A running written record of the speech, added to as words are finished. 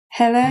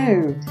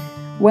Hello,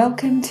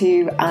 welcome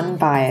to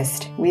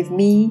Unbiased with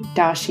me,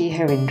 Darshi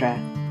Harindra.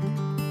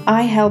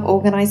 I help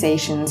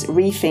organisations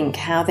rethink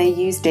how they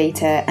use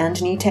data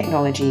and new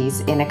technologies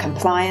in a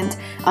compliant,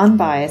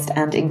 unbiased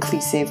and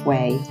inclusive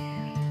way.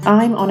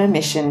 I'm on a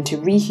mission to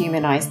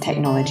rehumanise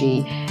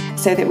technology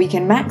so that we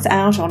can max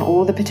out on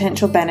all the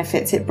potential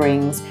benefits it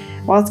brings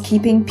whilst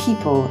keeping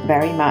people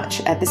very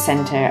much at the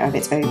centre of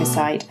its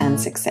oversight and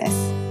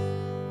success.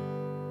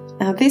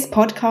 Now, this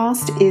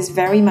podcast is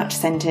very much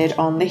centred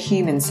on the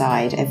human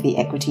side of the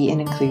equity and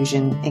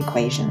inclusion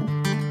equation.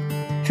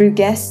 Through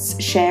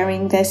guests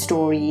sharing their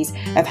stories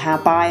of how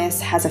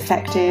bias has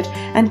affected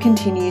and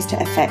continues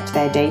to affect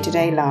their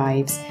day-to-day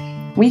lives,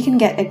 we can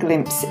get a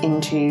glimpse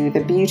into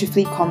the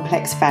beautifully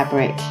complex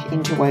fabric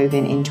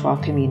interwoven into our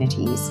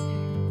communities.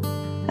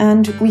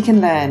 And we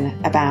can learn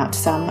about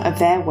some of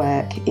their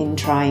work in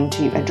trying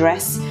to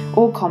address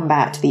or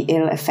combat the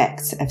ill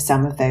effects of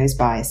some of those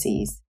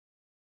biases.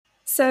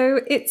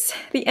 So it's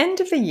the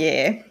end of the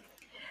year,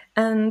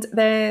 and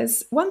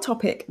there's one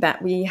topic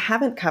that we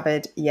haven't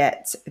covered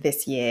yet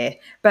this year,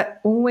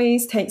 but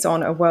always takes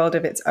on a world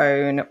of its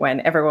own when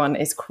everyone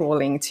is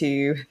crawling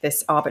to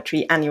this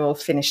arbitrary annual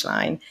finish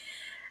line,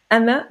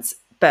 and that's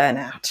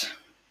burnout.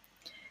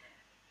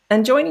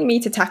 And joining me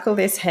to tackle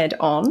this head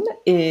on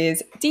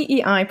is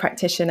DEI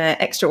practitioner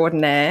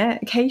extraordinaire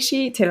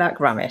Khayshie Tilak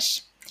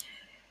Ramesh.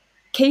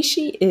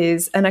 Khayshie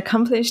is an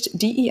accomplished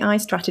DEI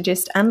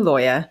strategist and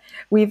lawyer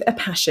with a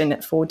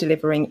passion for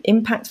delivering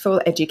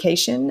impactful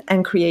education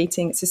and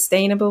creating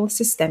sustainable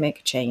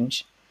systemic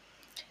change.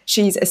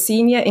 She's a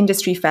senior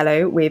industry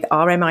fellow with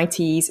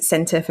RMIT's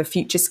Centre for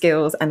Future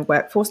Skills and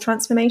Workforce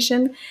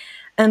Transformation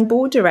and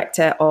board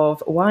director of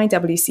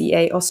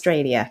YWCA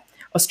Australia,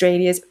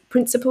 Australia's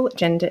principal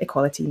gender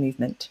equality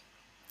movement.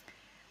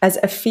 As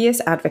a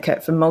fierce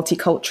advocate for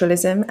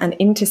multiculturalism and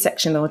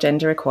intersectional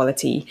gender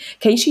equality,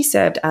 Khayshie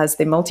served as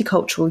the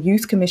Multicultural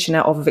Youth Commissioner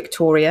of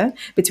Victoria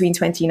between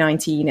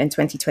 2019 and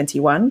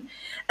 2021,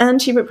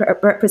 and she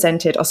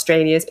represented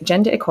Australia's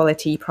gender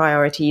equality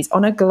priorities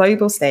on a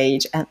global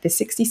stage at the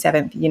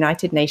 67th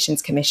United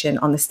Nations Commission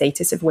on the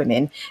Status of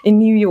Women in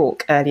New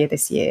York earlier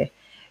this year.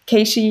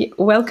 Khayshie,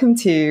 welcome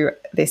to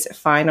this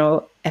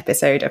final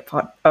episode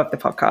of the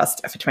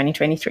podcast for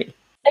 2023.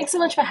 Thanks so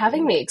much for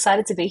having me.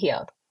 Excited to be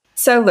here.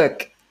 So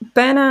look,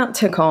 burnout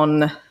took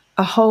on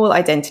a whole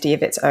identity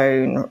of its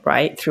own,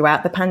 right,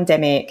 throughout the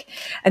pandemic.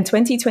 And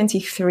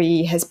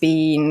 2023 has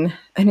been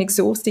an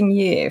exhausting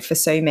year for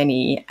so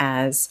many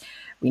as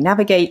we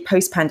navigate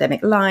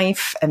post-pandemic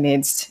life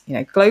amidst,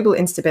 global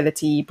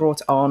instability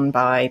brought on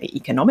by the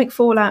economic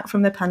fallout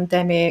from the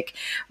pandemic.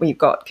 We've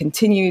got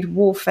continued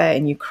warfare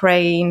in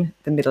Ukraine,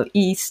 the Middle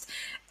East,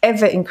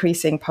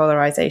 ever-increasing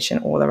polarization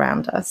all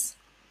around us.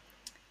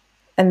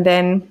 And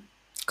then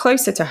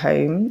closer to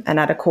home and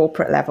at a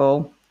corporate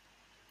level,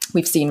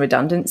 we've seen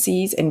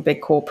redundancies in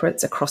big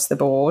corporates across the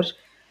board,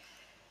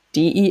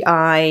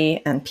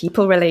 DEI and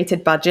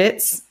people-related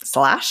budgets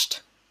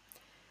slashed,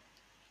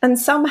 and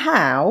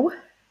somehow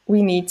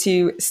we need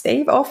to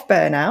stave off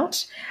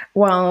burnout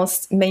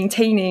whilst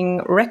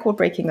maintaining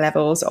record-breaking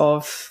levels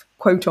of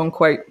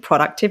quote-unquote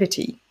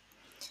productivity.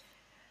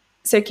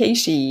 So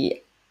Khayshie,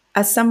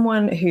 as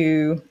someone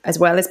who, as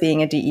well as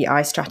being a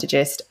DEI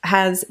strategist,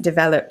 has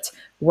developed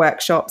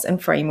workshops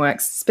and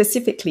frameworks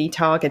specifically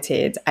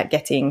targeted at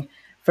getting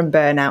from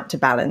burnout to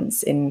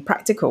balance in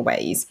practical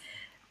ways,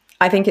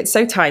 I think it's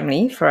so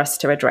timely for us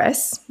to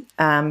address,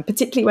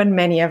 particularly when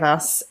many of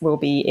us will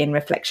be in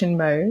reflection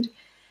mode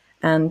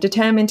and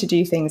determined to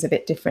do things a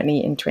bit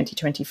differently in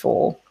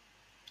 2024.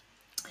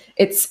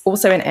 It's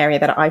also an area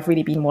that I've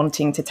really been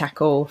wanting to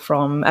tackle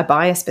from a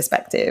bias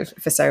perspective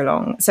for so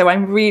long. So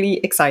I'm really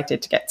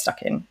excited to get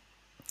stuck in.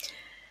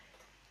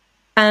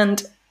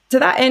 And to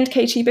that end,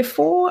 Khayshie,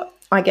 before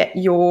I get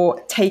your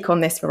take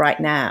on this for right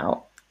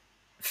now,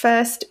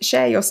 first,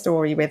 share your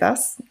story with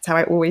us. That's how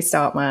I always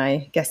start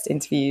my guest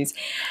interviews.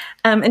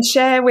 And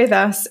share with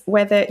us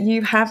whether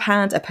you have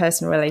had a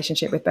personal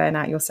relationship with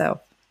burnout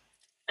yourself.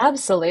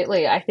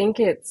 Absolutely. I think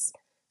it's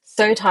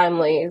so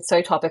timely,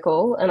 so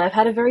topical, and I've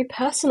had a very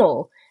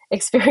personal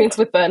experience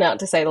with burnout,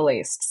 to say the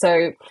least.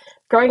 So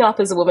growing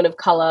up as a woman of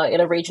colour in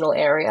a regional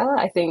area,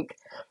 I think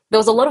there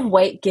was a lot of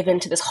weight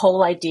given to this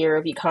whole idea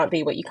of you can't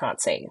be what you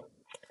can't see.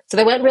 So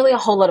there weren't really a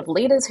whole lot of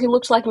leaders who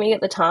looked like me at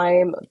the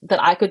time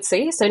that I could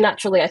see. So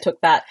naturally, I took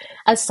that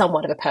as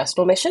somewhat of a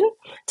personal mission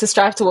to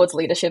strive towards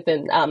leadership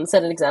and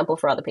set an example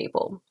for other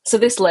people. So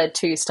this led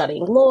to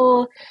studying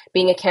law,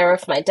 being a carer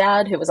for my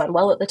dad, who was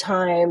unwell at the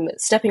time,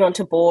 stepping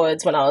onto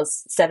boards when I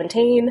was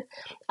 17,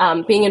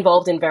 being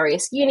involved in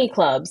various uni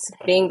clubs,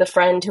 being the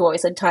friend who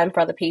always had time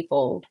for other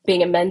people,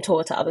 being a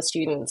mentor to other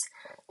students,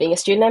 being a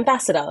student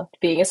ambassador,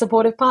 being a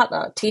supportive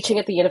partner, teaching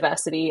at the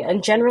university,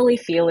 and generally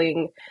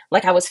feeling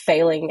like I was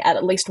failing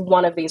at least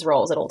one of these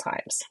roles at all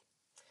times.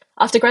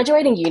 After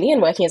graduating uni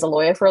and working as a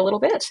lawyer for a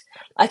little bit,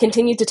 I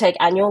continued to take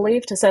annual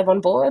leave to serve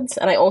on boards,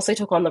 and I also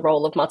took on the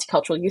role of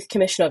Multicultural Youth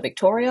Commissioner of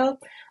Victoria,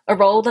 a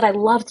role that I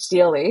loved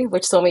dearly,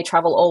 which saw me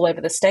travel all over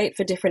the state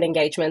for different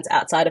engagements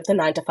outside of the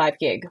 9-to-5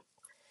 gig.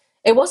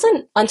 It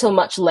wasn't until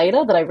much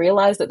later that I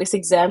realized that this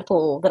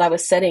example that I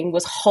was setting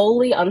was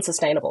wholly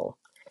unsustainable.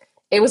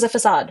 It was a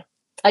facade.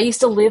 I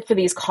used to live for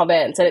these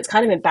comments, and it's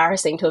kind of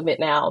embarrassing to admit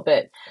now,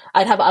 but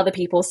I'd have other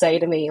people say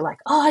to me, like,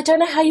 oh, I don't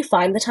know how you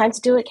find the time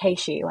to do it,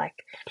 Khayshie. Like,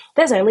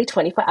 there's only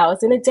 24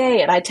 hours in a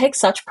day. And I take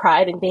such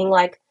pride in being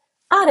like,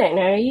 I don't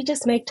know, you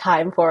just make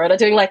time for it. Or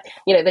doing like,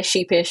 the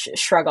sheepish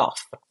shrug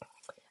off.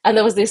 And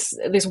there was this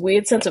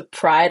weird sense of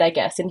pride, I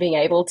guess, in being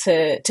able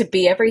to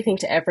be everything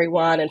to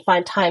everyone and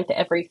find time for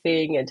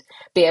everything and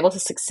be able to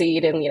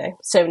succeed in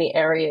so many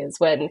areas,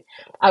 when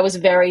I was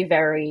very,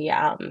 very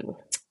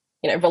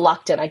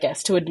reluctant, I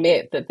guess, to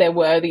admit that there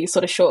were these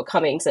sort of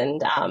shortcomings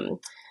and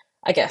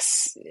I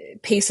guess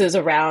pieces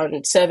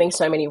around serving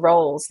so many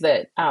roles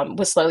that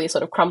was slowly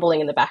sort of crumbling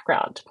in the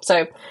background. So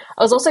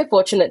I was also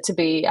fortunate to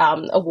be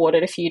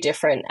awarded a few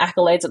different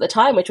accolades at the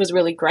time, which was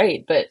really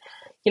great. But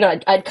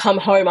I'd come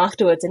home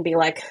afterwards and be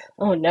like,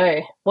 oh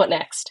no, what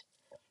next?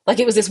 Like,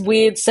 it was this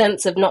weird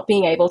sense of not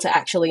being able to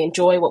actually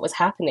enjoy what was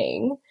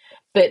happening,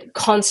 but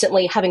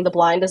constantly having the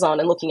blinders on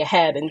and looking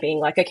ahead and being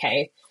like,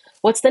 okay,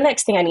 what's the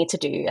next thing I need to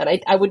do? And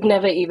I would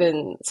never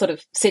even sort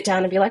of sit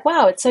down and be like,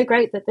 wow, it's so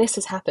great that this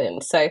has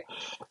happened. So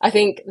I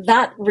think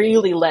that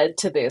really led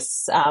to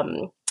this,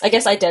 I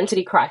guess,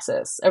 identity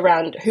crisis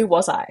around who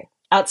was I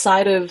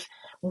outside of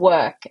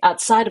work,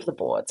 outside of the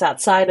boards,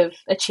 outside of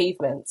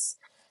achievements.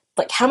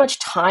 Like, how much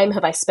time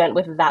have I spent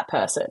with that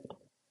person?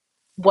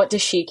 What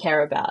does she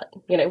care about?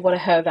 What are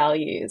her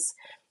values?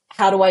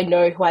 How do I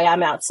know who I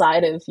am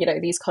outside of,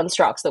 these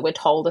constructs that we're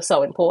told are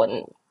so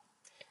important?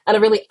 And a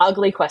really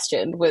ugly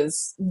question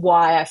was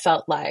why I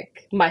felt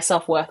like my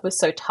self-worth was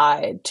so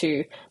tied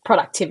to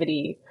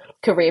productivity,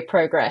 career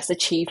progress,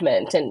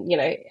 achievement, and,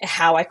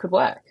 how I could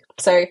work.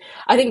 So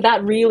I think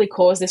that really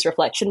caused this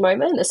reflection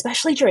moment,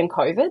 especially during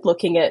COVID,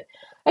 looking at,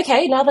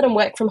 okay, now that I'm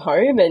work from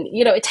home and,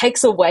 it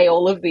takes away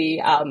all of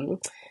the,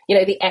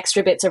 the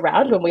extra bits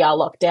around when we are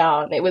locked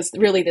down. It was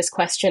really this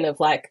question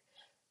of like,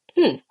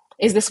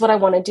 is this what I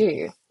want to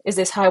do? Is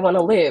this how I want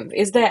to live?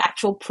 Is there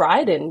actual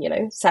pride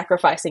in,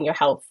 sacrificing your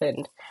health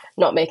and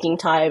not making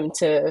time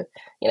to,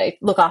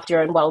 look after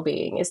your own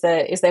well-being? Is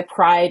there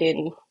pride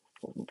in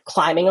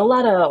climbing a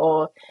ladder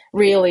or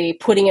really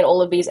putting in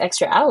all of these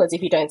extra hours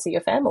if you don't see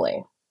your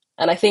family?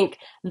 And I think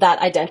that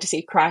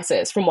identity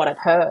crisis, from what I've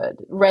heard,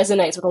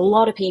 resonates with a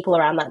lot of people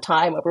around that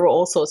time, where we were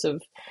all sorts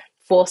of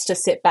forced to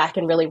sit back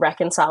and really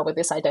reconcile with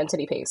this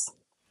identity piece.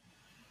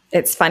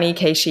 It's funny,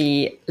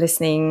 Khayshie,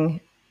 listening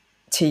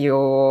to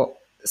your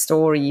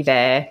story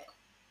there.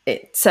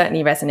 It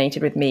certainly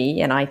resonated with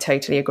me, and I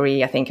totally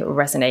agree. I think it will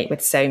resonate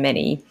with so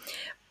many.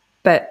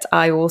 But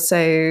I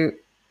also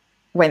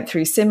went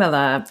through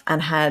similar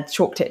and had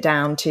chalked it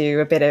down to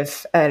a bit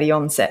of early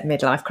onset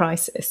midlife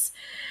crisis.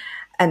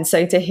 And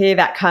so to hear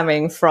that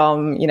coming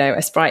from,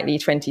 a sprightly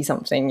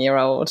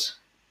 20-something-year-old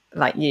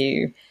like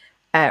you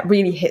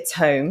really hits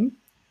home.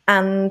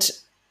 And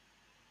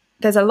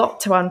there's a lot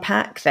to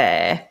unpack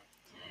there,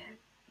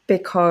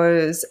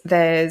 because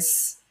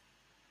there's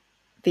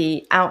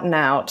the out and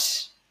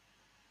out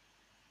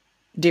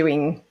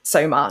doing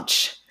so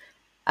much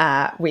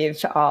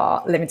with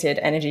our limited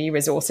energy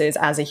resources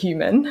as a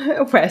human,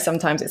 where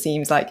sometimes it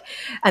seems like,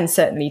 and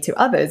certainly to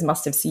others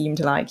must have seemed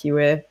like, you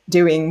were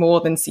doing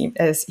more than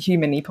as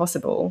humanly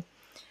possible.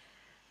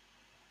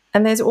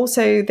 And there's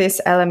also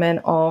this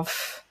element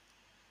of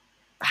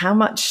how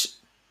much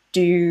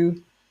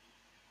do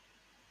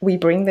we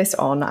bring this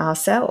on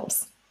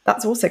ourselves?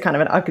 That's also kind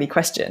of an ugly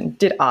question.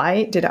 Did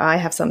I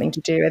have something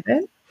to do with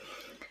it?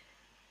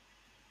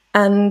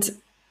 And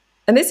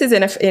this is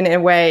in a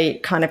way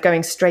kind of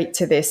going straight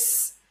to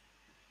this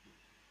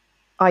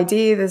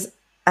idea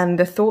and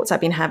the thoughts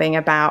I've been having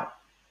about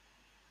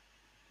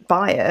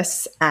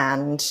bias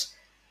and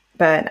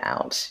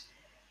burnout,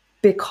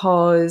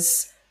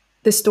 because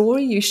the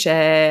story you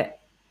share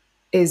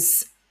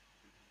is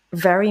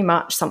very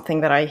much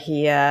something that I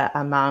hear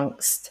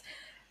amongst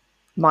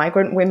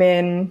migrant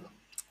women,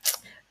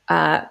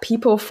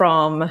 people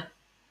from,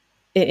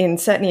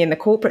 certainly in the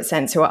corporate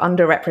sense, who are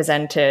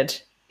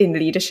underrepresented in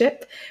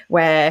leadership,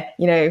 where,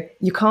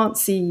 you can't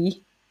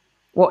see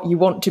what you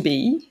want to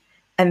be,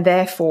 and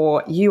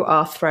therefore you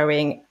are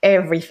throwing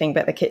everything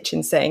but the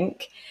kitchen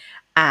sink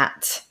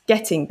at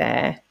getting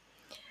there.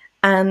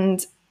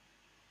 And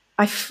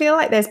I feel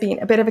like there's been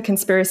a bit of a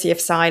conspiracy of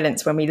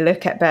silence when we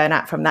look at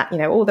burnout from that,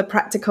 all the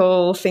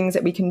practical things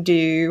that we can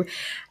do.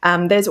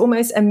 There's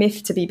almost a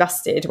myth to be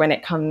busted when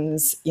it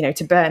comes, to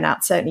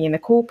burnout, certainly in the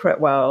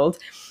corporate world.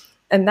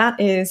 And that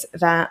is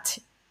that,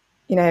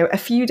 a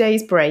few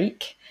days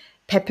break,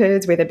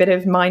 peppered with a bit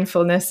of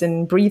mindfulness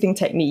and breathing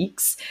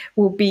techniques,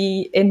 will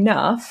be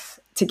enough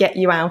to get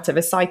you out of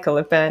a cycle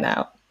of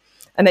burnout.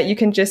 And that you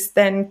can just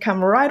then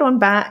come right on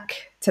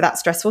back to that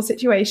stressful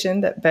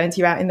situation that burnt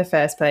you out in the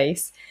first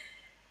place.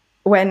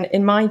 When,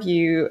 in my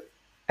view,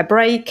 a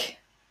break,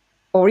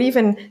 or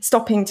even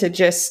stopping to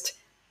just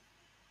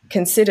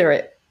consider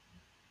it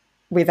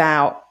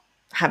without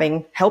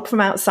having help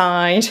from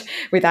outside,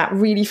 without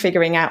really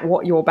figuring out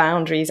what your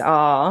boundaries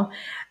are,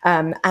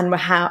 and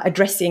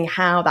addressing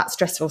how that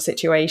stressful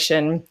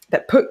situation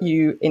that put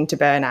you into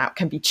burnout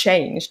can be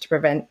changed to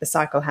prevent the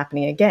cycle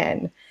happening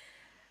again,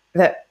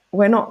 that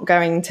we're not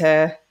going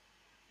to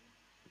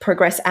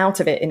progress out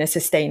of it in a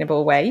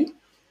sustainable way.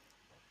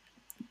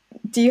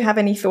 Do you have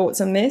any thoughts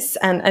on this?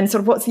 And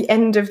sort of what's the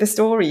end of the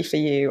story for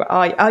you?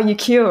 Are you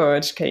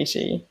cured,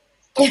 Khayshie?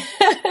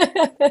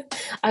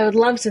 I would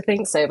love to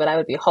think so, but I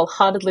would be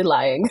wholeheartedly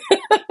lying.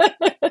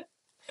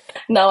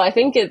 No, I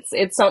think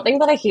it's something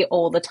that I hear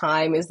all the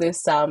time, is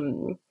this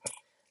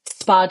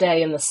spa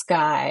day in the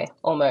sky,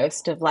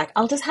 almost, of like,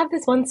 I'll just have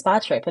this one spa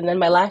trip and then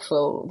my life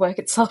will work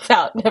itself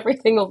out and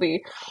everything will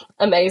be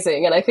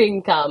amazing. And I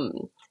think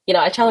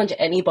I challenge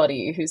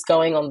anybody who's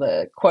going on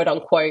the quote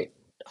unquote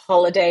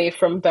holiday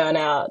from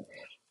burnout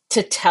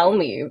to tell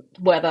me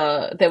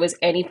whether there was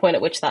any point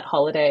at which that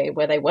holiday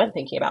where they weren't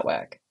thinking about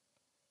work.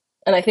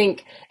 And I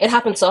think it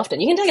happens so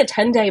often. You can take a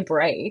 10-day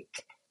break.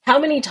 How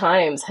many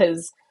times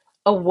has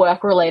a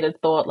work related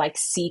thought like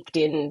seeped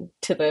into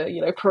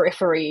the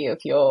periphery of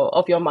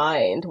your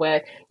mind,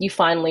 where you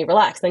finally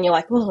relax? Then you're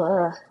like,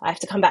 oh, I have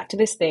to come back to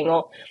this thing,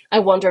 or I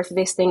wonder if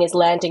this thing is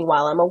landing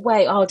while I'm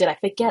away. Oh, did I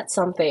forget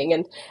something?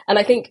 And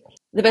I think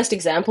the best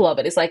example of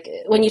it is like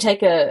when you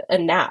take a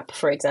nap,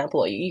 for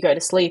example, or you go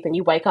to sleep and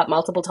you wake up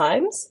multiple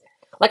times.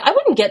 Like, I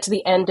wouldn't get to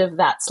the end of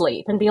that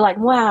sleep and be like,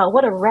 wow,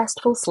 what a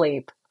restful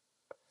sleep.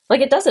 Like,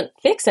 it doesn't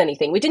fix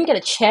anything. We didn't get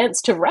a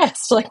chance to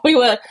rest. Like, we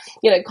were,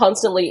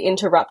 constantly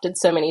interrupted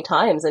so many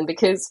times. And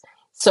because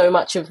so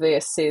much of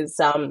this is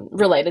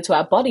related to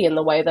our body and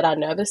the way that our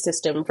nervous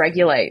system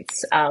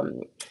regulates,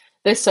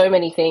 there's so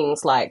many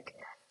things like,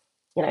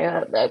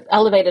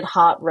 elevated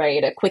heart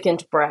rate, a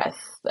quickened breath,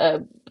 a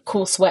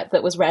cool sweat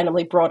that was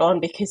randomly brought on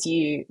because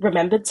you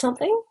remembered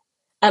something.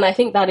 And I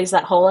think that is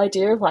that whole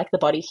idea of like the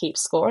body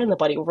keeps score, and the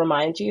body will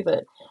remind you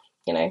that,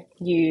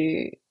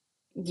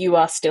 you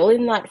are still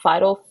in that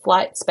fight or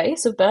flight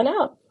space of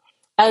burnout.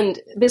 And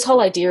this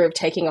whole idea of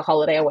taking a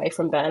holiday away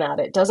from burnout,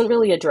 it doesn't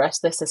really address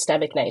the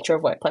systemic nature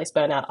of workplace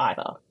burnout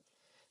either.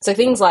 So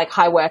things like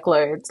high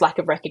workloads, lack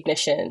of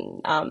recognition,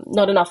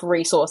 not enough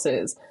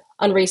resources,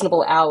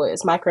 unreasonable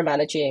hours,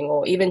 micromanaging,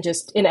 or even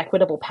just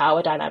inequitable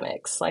power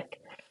dynamics, like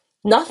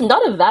none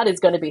of that is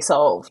going to be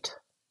solved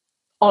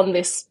on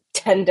this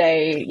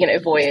 10-day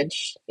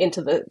voyage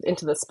into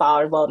the spa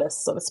and wellness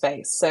sort of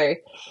space. So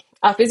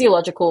our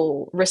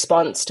physiological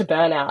response to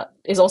burnout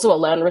is also a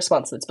learned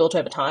response that's built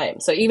over time.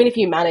 So even if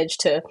you manage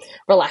to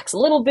relax a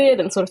little bit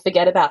and sort of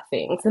forget about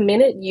things, the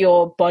minute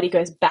your body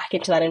goes back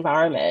into that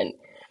environment,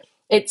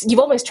 you've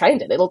almost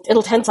trained it.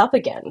 It'll tense up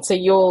again. So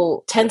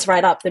you'll tense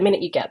right up the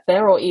minute you get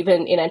there, or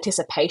even in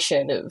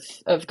anticipation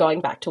of going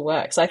back to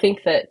work. So I think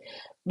that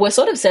we're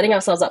sort of setting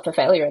ourselves up for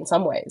failure in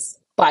some ways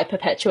by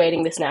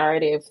perpetuating this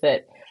narrative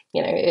that,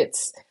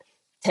 it's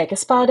take a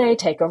spa day,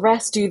 take a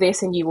rest, do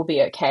this, and you will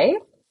be okay.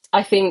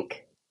 I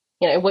think,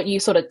 what you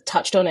sort of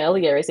touched on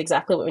earlier is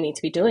exactly what we need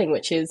to be doing,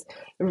 which is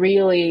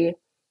really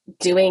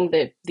doing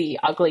the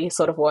ugly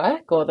sort of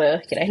work, or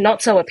the,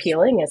 not so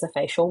appealing as a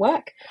facial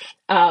work,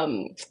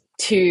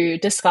 to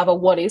discover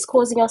what is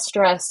causing us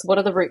stress, what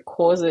are the root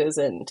causes,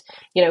 and,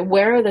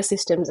 where are the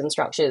systems and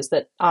structures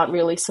that aren't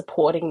really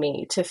supporting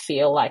me to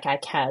feel like I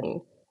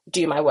can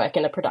do my work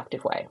in a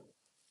productive way.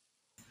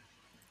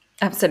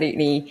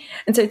 Absolutely.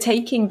 And so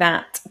taking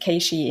that,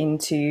 Khayshie,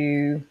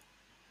 into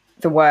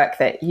the work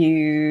that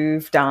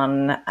you've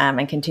done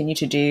and continue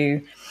to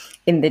do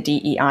in the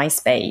DEI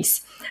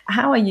space,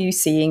 how are you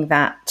seeing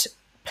that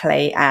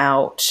play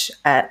out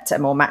at a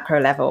more macro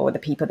level with the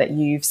people that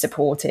you've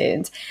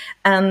supported?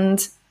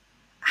 And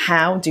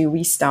how do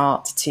we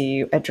start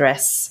to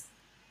address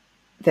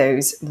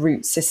those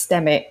root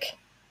systemic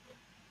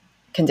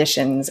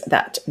conditions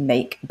that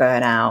make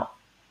burnout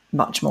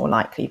much more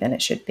likely than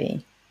it should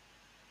be?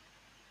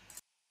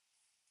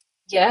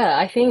 Yeah,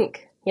 I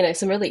think,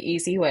 some really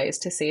easy ways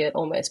to see it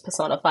almost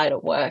personified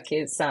at work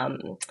is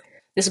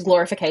this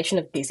glorification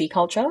of busy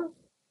culture.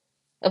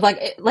 Of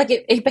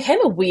it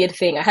became a weird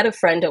thing. I had a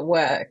friend at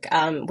work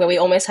where we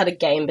almost had a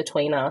game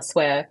between us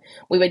where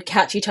we would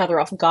catch each other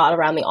off guard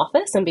around the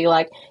office and be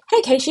like,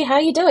 hey, Khayshie, how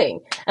are you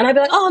doing? And I'd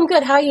be like, oh, I'm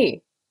good, how are you?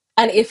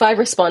 And if I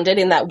responded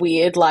in that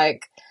weird,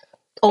 like,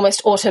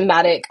 almost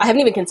automatic, I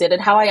haven't even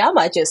considered how I am,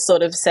 I just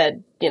sort of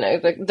said,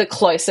 the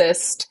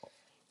closest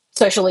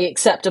socially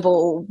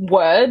acceptable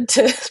word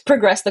to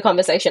progress the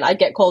conversation, I'd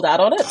get called out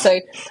on it. So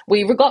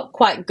we got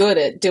quite good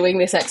at doing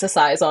this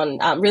exercise on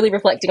really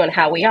reflecting on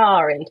how we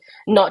are, and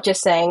not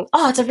just saying,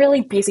 oh, it's a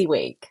really busy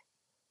week,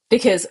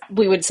 because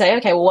we would say,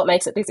 okay, well, what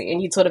makes it busy? And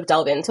you'd sort of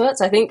delve into it.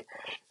 So I think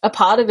a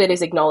part of it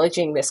is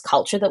acknowledging this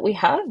culture that we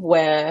have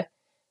where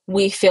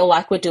we feel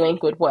like we're doing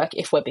good work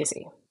if we're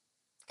busy.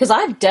 Because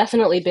I've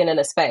definitely been in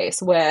a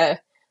space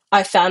where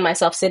I found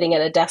myself sitting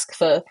at a desk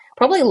for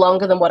probably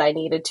longer than what I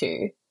needed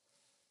to,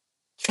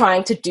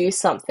 trying to do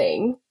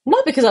something,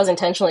 not because I was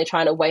intentionally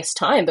trying to waste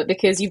time, but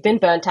because you've been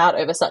burnt out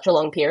over such a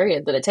long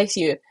period that it takes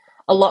you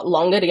a lot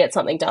longer to get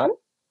something done.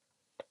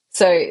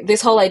 So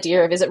this whole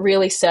idea of, is it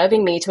really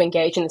serving me to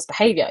engage in this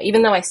behavior,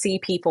 even though I see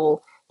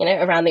people,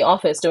 around the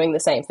office doing the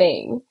same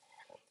thing?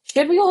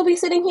 Should we all be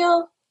sitting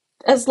here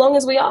as long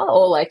as we are?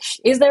 Or like,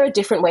 is there a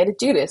different way to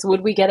do this?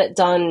 Would we get it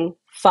done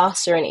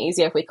faster and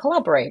easier if we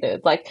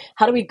collaborated? Like,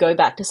 how do we go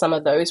back to some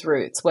of those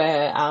roots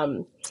where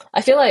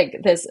I feel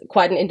like there's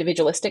quite an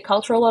individualistic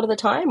culture a lot of the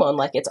time on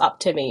like, it's up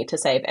to me to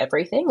save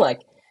everything.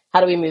 Like, how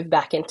do we move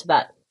back into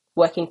that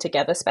working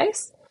together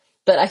space?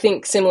 But I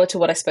think similar to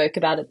what I spoke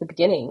about at the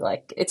beginning,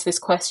 like it's this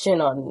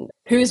question on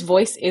whose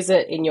voice is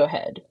it in your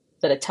head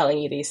that are telling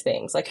you these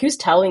things? Like who's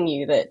telling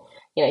you that,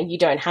 you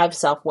don't have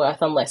self-worth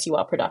unless you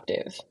are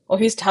productive? Or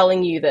who's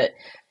telling you that,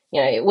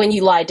 when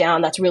you lie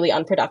down, that's really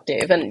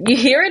unproductive? And you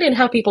hear it in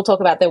how people talk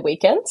about their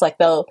weekends. Like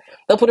they'll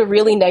put a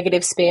really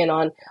negative spin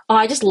on, oh,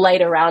 I just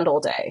laid around all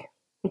day,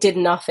 did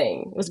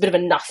nothing. It was a bit of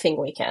a nothing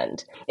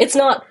weekend. It's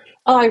not,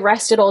 oh, I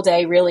rested all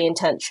day really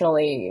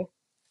intentionally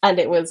and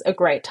it was a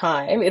great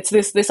time. It's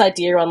this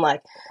idea on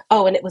like,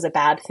 oh, and it was a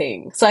bad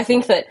thing. So I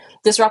think that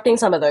disrupting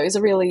some of those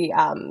are really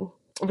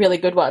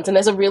good ones. And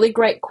there's a really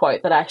great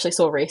quote that I actually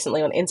saw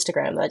recently on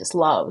Instagram that I just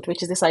loved,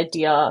 which is this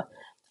idea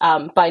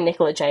by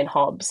Nicola Jane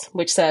Hobbs,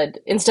 which said,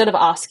 instead of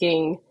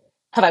asking,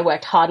 have I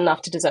worked hard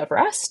enough to deserve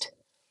rest?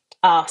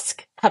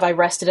 Ask, have I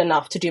rested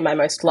enough to do my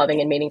most loving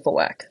and meaningful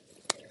work?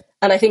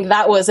 And I think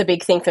that was a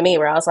big thing for me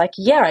where I was like,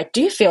 yeah, I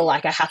do feel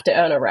like I have to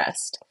earn a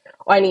rest.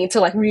 Or I need to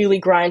like really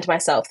grind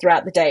myself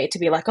throughout the day to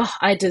be like, oh,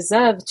 I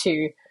deserve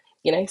to,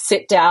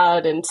 sit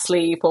down and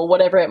sleep or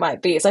whatever it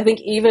might be. So I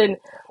think even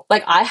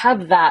like I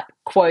have that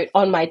quote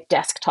on my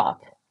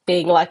desktop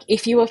being like,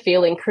 if you are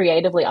feeling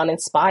creatively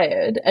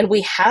uninspired, and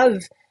we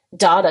have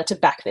data to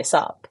back this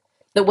up,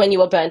 that when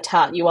you are burnt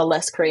out, you are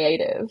less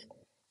creative.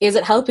 Is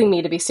it helping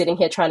me to be sitting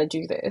here trying to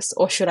do this?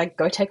 Or should I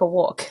go take a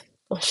walk?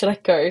 Or should I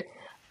go,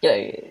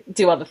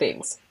 do other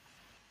things?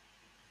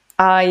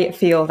 I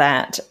feel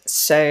that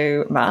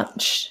so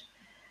much.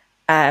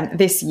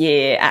 This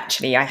year,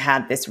 actually, I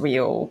had this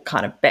real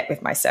kind of bet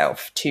with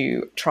myself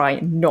to try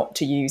not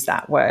to use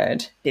that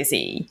word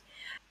busy.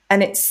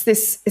 And it's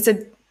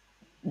a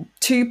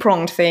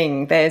two-pronged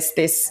thing. There's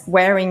this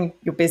wearing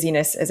your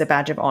busyness as a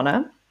badge of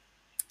honor.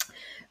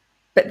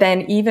 But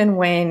then even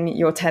when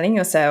you're telling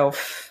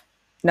yourself,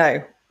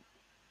 no,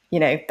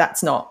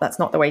 that's not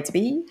the way to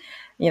be.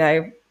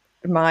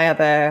 My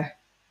other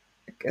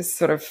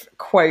sort of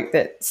quote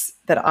that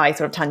I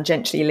sort of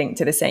tangentially link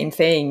to the same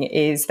thing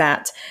is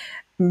that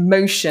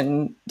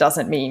motion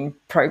doesn't mean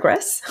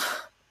progress.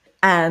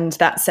 And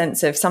that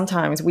sense of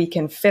sometimes we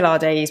can fill our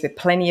days with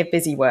plenty of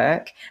busy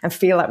work and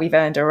feel like we've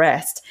earned a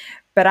rest.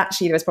 But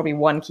actually, there was probably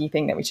one key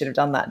thing that we should have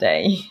done that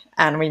day.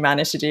 And we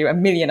managed to do a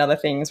million other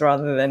things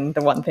rather than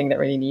the one thing that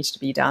really needs to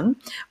be done,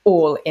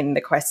 all in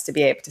the quest to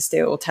be able to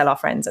still tell our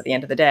friends at the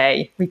end of the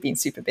day, we've been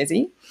super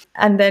busy.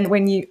 And then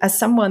when you, as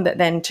someone that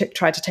then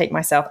tried to take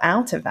myself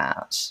out of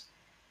that,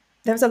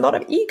 there was a lot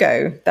of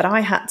ego that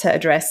I had to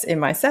address in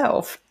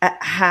myself at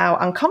how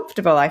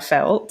uncomfortable I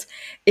felt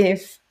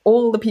if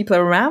all the people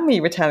around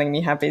me were telling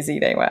me how busy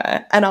they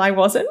were and I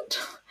wasn't,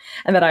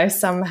 and that I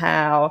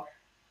somehow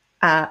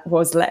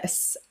was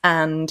less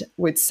and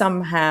would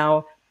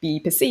somehow be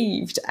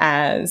perceived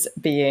as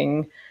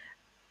being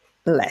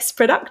less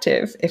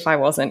productive if I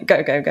wasn't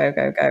go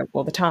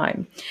all the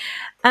time.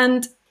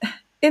 And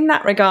in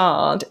that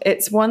regard,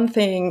 it's one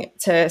thing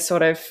to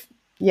sort of,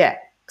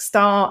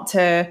 start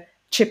to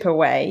chip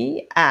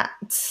away at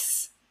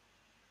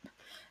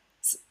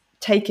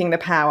taking the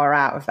power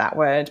out of that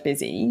word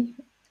busy.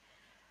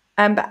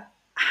 But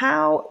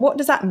what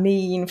does that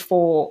mean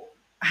for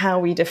how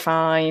we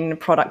define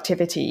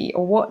productivity?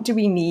 Or what do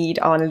we need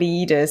our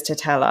leaders to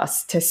tell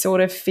us to sort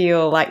of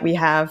feel like we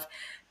have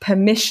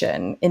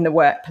permission in the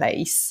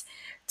workplace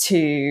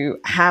to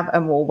have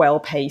a more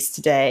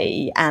well-paced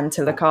day and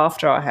to look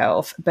after our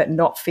health, but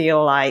not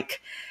feel like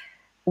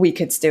we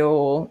could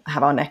still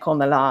have our neck on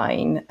the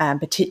line,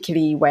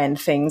 particularly when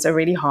things are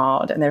really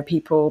hard and there are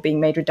people being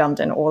made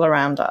redundant all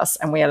around us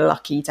and we are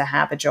lucky to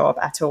have a job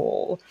at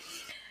all.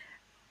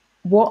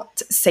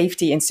 What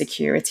safety and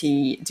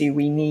security do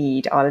we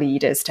need our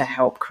leaders to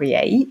help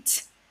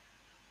create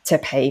to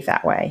pave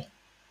that way?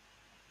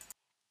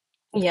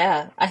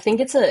 Yeah, I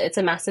think it's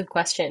a massive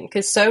question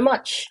because so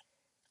much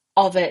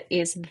of it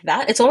is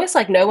that it's almost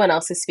like no one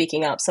else is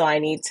speaking up, so I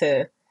need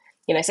to,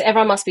 so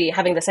everyone must be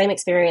having the same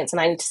experience and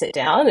I need to sit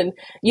down. And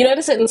you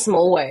notice it in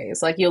small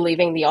ways, like you're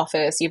leaving the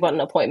office, you've got an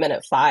appointment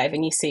at 5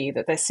 and you see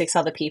that there's 6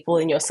 other people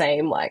in your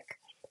same like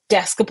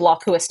desk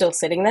block who are still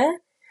sitting there.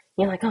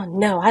 You're like, oh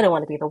no, I don't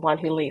want to be the one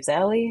who leaves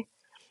early.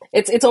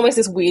 It's almost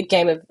this weird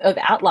game of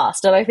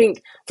Outlast. And I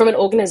think from an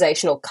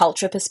organizational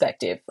culture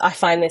perspective, I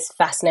find this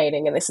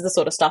fascinating. And this is the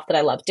sort of stuff that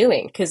I love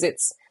doing because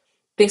it's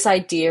this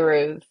idea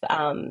of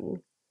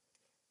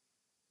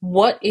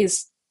what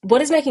is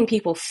making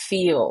people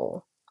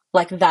feel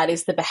like that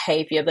is the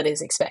behavior that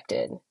is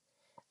expected.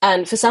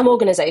 And for some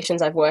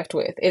organizations I've worked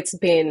with, it's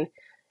been,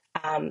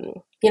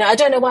 I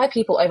don't know why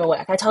people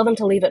overwork. I tell them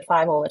to leave at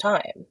 5 all the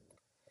time.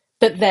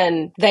 But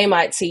then they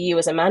might see you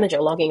as a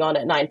manager logging on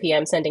at 9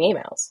 p.m. sending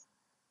emails.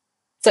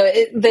 So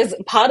there's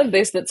part of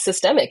this that's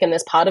systemic, and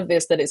there's part of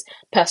this that is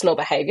personal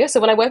behavior. So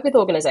when I work with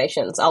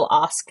organizations, I'll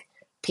ask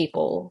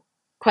people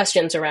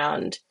questions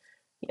around,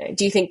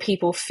 do you think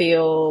people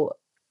feel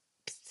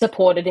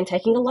supported in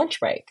taking a lunch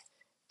break?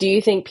 Do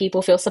you think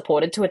people feel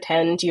supported to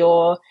attend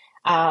your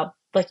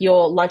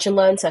your lunch and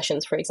learn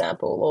sessions, for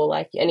example, or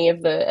like any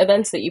of the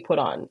events that you put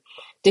on?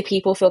 Do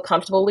people feel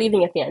comfortable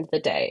leaving at the end of the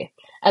day?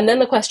 And then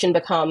the question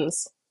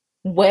becomes,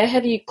 where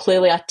have you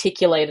clearly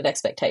articulated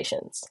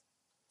expectations?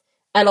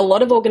 And a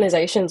lot of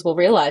organizations will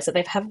realize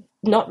that have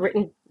not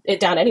written it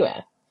down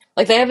anywhere.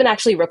 Like they haven't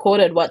actually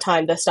recorded what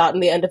time the start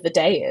and the end of the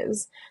day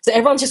is. So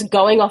everyone's just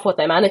going off what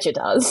their manager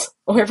does,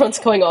 or everyone's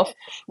going off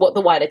what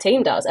the wider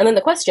team does. And then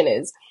the question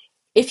is,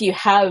 if you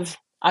have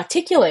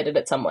articulated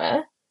it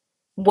somewhere,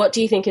 what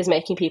do you think is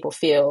making people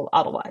feel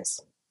otherwise?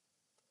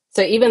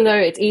 So even though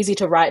it's easy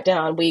to write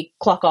down, we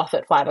clock off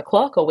at 5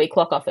 o'clock or we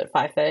clock off at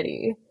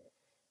 5:30,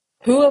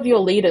 who of your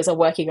leaders are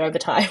working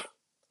overtime?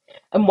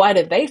 And why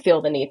do they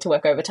feel the need to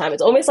work overtime?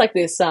 It's almost like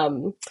this,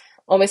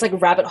 almost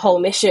like rabbit hole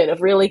mission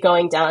of really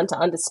going down to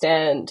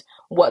understand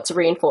what's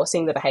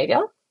reinforcing the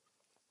behavior.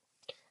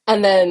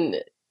 And then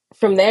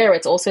from there,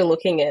 it's also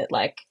looking at,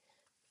 like,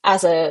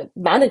 as a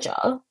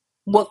manager,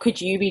 what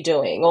could you be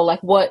doing? Or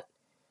like what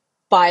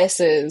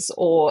biases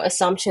or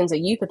assumptions are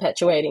you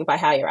perpetuating by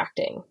how you're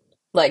acting?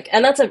 Like,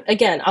 and that's,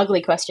 again,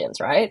 ugly questions,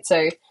 right?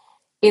 So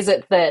is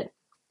it that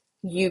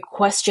you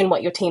question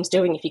what your team's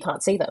doing if you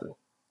can't see them?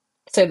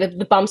 So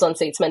the bums on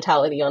seats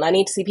mentality on, I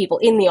need to see people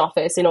in the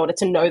office in order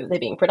to know that they're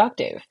being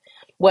productive.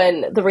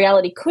 When the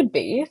reality could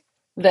be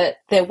that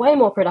they're way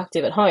more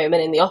productive at home,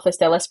 and in the office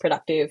they're less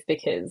productive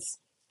because,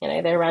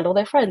 they're around all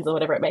their friends or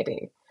whatever it may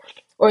be.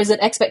 Or is it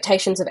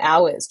expectations of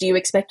hours? Do you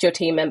expect your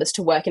team members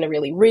to work in a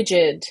really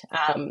rigid,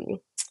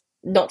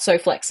 not so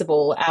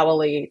flexible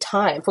hourly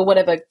time for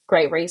whatever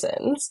great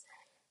reasons,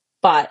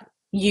 but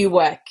you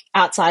work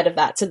outside of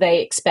that, so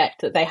they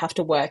expect that they have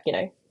to work,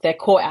 their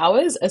core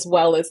hours as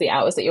well as the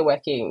hours that you're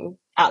working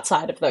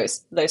outside of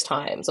those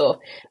times? Or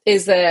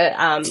is there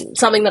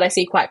something that I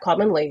see quite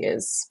commonly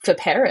is for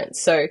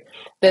parents? So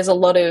there's a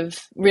lot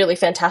of really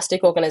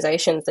fantastic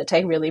organizations that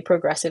take really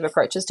progressive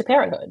approaches to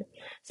parenthood.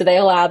 So they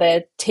allow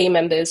their team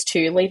members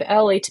to leave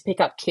early to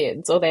pick up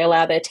kids, or they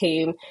allow their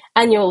team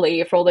annual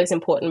leave for all those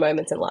important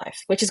moments in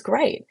life, which is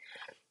great.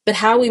 But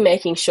how are we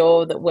making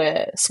sure that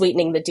we're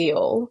sweetening the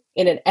deal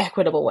in an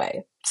equitable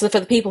way? So for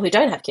the people who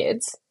don't have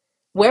kids,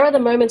 where are the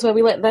moments where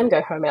we let them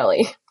go home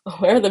early?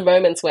 Where are the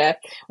moments where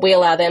we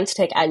allow them to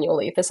take annual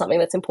leave for something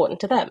that's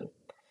important to them?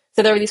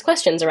 So there are these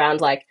questions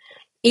around, like,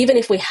 even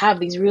if we have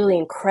these really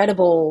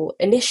incredible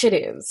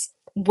initiatives,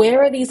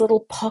 where are these little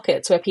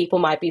pockets where people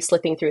might be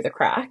slipping through the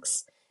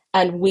cracks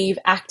and we've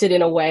acted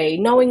in a way,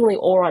 knowingly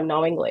or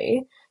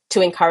unknowingly,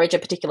 to encourage a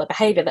particular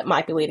behavior that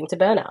might be leading to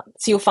burnout?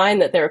 So you'll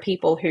find that there are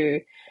people who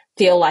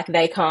feel like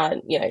they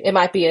can't, it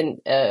might be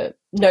a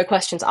no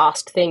questions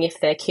asked thing if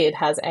their kid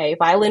has a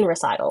violin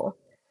recital.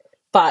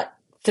 But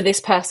for this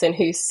person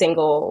who's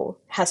single,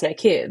 has no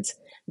kids,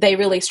 they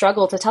really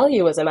struggle to tell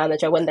you as a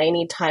manager when they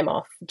need time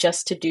off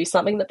just to do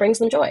something that brings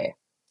them joy,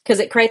 because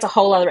it creates a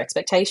whole other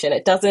expectation.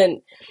 It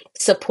doesn't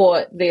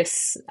support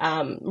this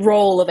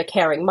role of a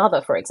caring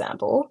mother, for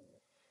example.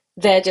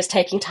 They're just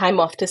taking time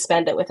off to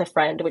spend it with a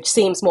friend, which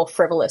seems more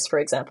frivolous, for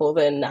example,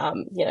 than,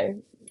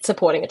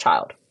 supporting a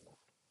child.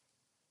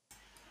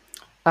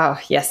 Oh,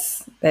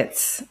 yes.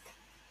 It's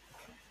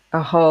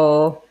a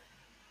whole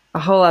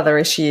other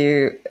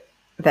issue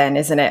then,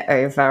 isn't it,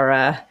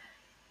 over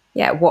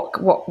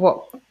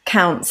what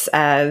counts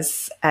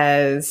as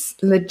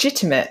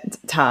legitimate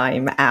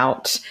time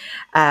out,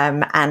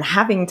 and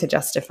having to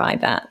justify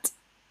that.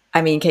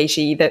 I mean,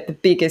 Khayshie, the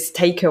biggest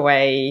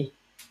takeaway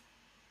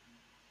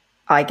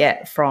I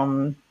get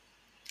from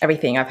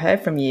everything I've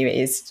heard from you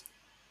is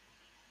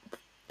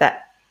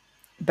that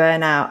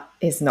burnout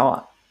is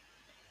not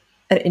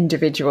an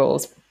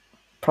individual's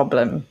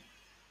problem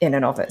in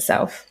and of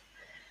itself.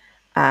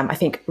 I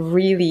think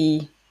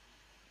really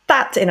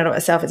that in and of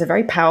itself is a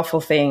very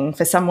powerful thing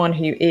for someone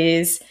who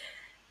is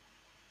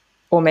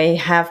or may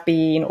have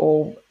been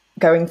or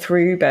going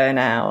through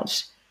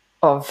burnout,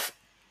 of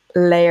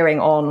layering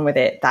on with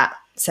it that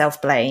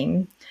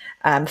self-blame,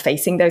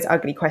 facing those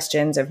ugly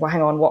questions of, well,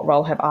 hang on, what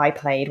role have I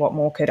played? What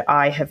more could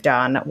I have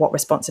done? What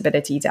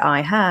responsibility do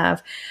I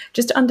have?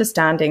 Just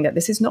understanding that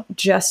this is not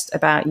just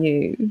about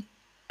you,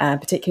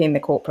 particularly in the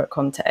corporate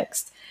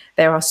context.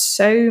 There are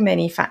so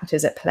many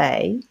factors at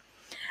play,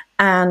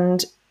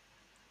 and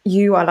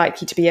you are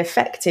likely to be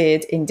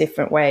affected in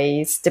different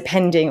ways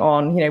depending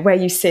on, where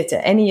you sit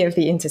at any of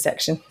the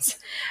intersections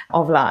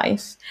of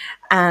life.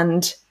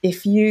 And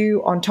if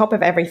you, on top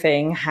of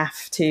everything,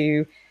 have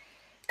to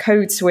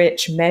code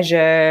switch,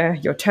 measure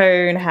your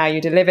tone, how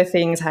you deliver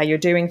things, how you're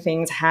doing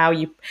things, how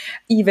you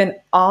even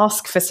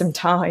ask for some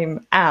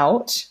time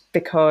out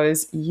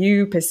because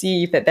you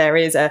perceive that there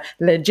is a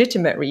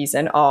legitimate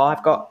reason,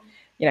 I've got,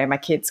 my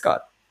kid's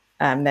got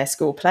their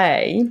school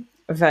play,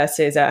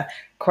 versus a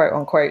quote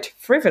unquote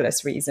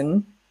frivolous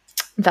reason,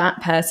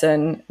 that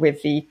person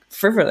with the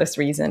frivolous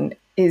reason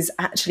is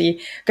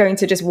actually going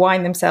to just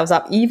wind themselves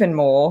up even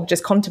more,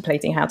 just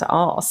contemplating how to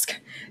ask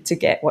to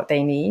get what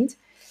they need.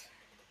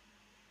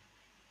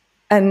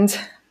 And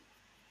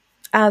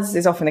as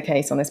is often the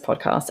case on this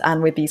podcast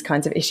and with these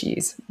kinds of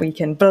issues, we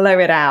can blow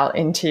it out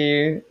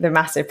into the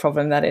massive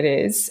problem that it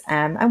is.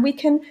 And we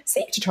can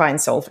seek to try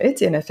and solve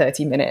it in a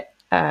 30-minute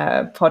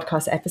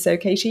podcast episode,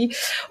 Khayshie,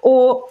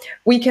 or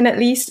we can at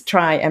least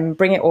try and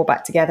bring it all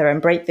back together and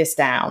break this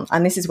down.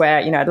 And this is where,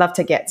 I'd love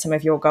to get some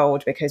of your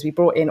gold, because we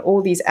brought in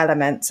all these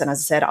elements. And as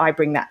I said, I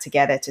bring that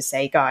together to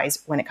say,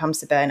 guys, when it comes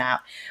to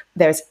burnout,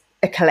 there's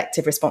a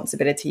collective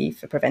responsibility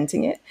for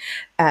preventing it.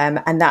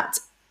 And that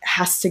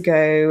has to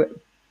go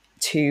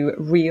to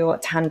real,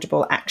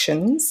 tangible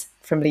actions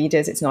from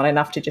leaders. It's not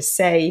enough to just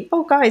say,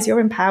 oh, guys, you're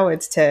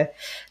empowered to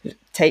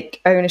take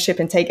ownership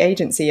and take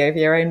agency over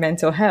your own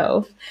mental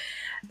health.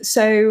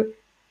 So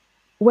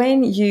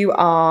when you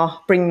are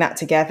bringing that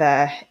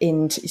together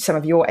into some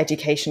of your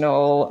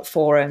educational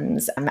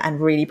forums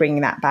and really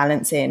bringing that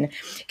balance in,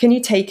 can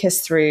you take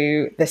us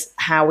through this,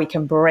 how we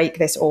can break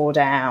this all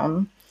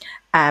down,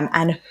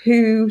 and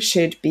who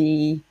should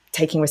be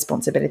taking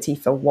responsibility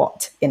for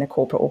what in a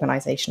corporate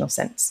organizational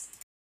sense?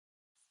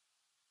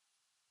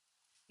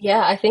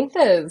 Yeah, I think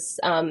there's,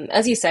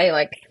 as you say,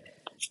 like,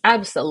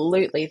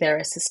 absolutely there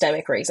are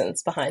systemic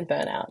reasons behind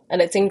burnout.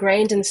 And it's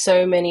ingrained in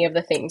so many of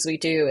the things we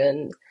do.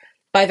 And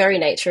by very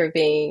nature of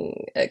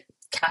being a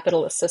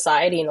capitalist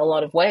society in a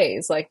lot of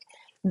ways, like,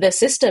 the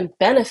system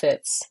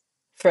benefits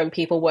from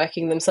people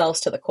working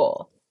themselves to the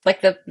core.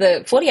 Like, the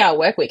 40-hour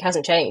work week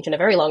hasn't changed in a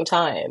very long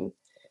time,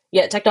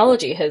 yet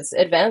technology has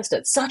advanced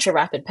at such a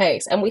rapid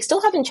pace, and we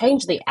still haven't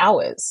changed the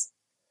hours.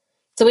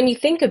 So when you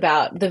think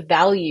about the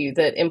value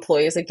that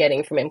employers are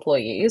getting from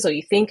employees, or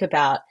you think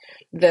about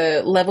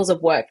the levels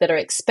of work that are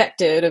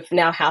expected of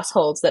now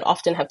households that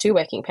often have two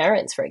working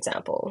parents, for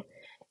example,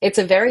 it's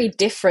a very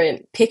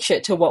different picture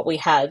to what we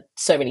had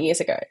so many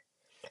years ago.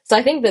 So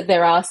I think that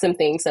there are some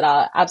things that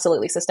are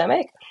absolutely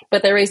systemic,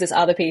 but there is this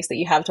other piece that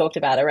you have talked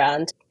about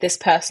around this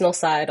personal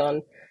side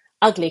on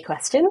ugly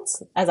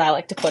questions, as I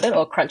like to put it,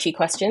 or crunchy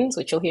questions,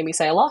 which you'll hear me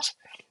say a lot,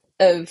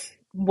 of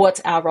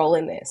what's our role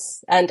in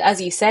this. And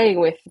as you say,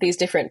 with these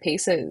different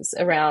pieces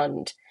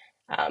around,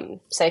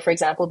 say, for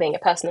example, being a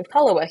person of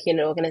color working in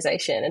an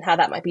organization and how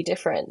that might be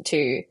different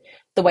to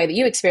the way that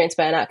you experience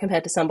burnout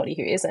compared to somebody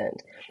who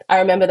isn't. I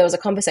remember there was a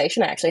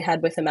conversation I actually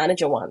had with a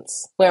manager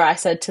once where I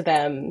said to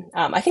them,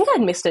 I think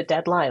I'd missed a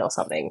deadline or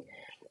something.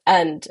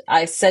 And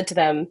I said to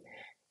them,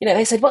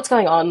 they said, what's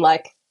going on?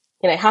 Like,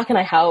 how can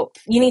I help?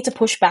 You need to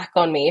push back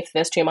on me if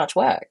there's too much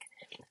work.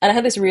 And I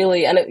had this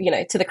really, and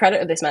to the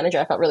credit of this manager,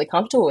 I felt really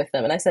comfortable with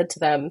them. And I said to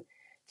them,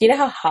 do you know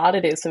how hard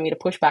it is for me to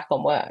push back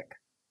on work?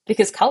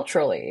 Because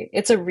culturally,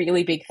 it's a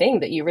really big thing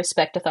that you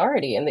respect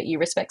authority and that you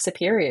respect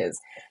superiors.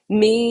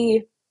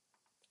 Me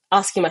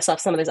asking myself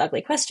some of those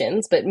ugly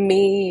questions, but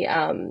me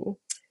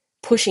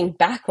pushing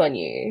back on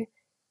you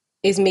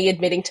is me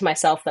admitting to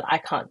myself that I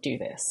can't do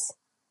this,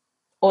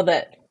 or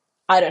that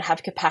I don't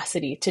have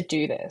capacity to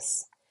do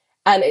this.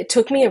 And it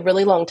took me a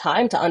really long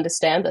time to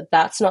understand that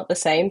that's not the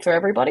same for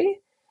everybody.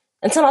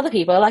 And some other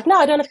people are like, no,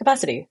 I don't have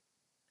capacity.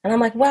 And I'm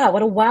like, wow,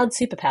 what a wild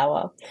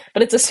superpower.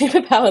 But it's a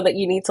superpower that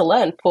you need to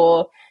learn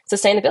for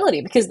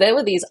sustainability, because there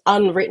were these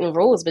unwritten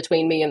rules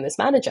between me and this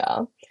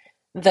manager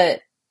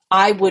that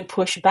I would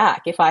push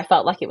back if I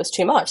felt like it was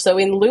too much. So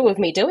in lieu of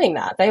me doing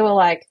that, they were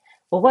like,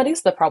 well, what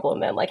is the problem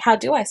then? Like, how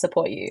do I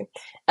support you?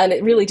 And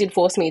it really did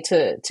force me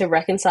to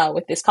reconcile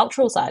with this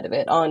cultural side of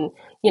it on,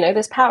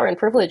 there's power and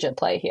privilege at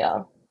play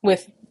here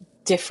with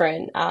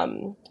different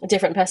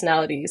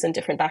personalities and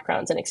different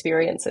backgrounds and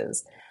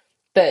experiences.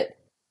 But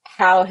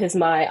how has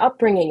my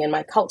upbringing and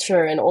my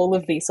culture and all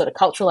of these sort of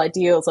cultural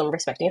ideals on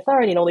respecting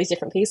authority and all these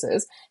different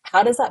pieces,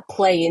 how does that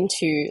play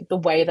into the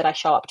way that I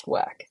show up to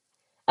work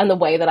and the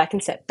way that I can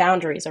set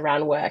boundaries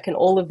around work and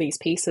all of these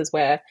pieces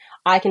where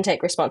I can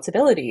take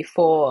responsibility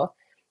for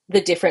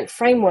the different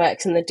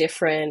frameworks and the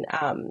different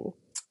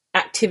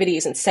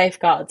activities and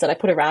safeguards that I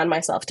put around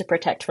myself to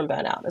protect from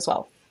burnout as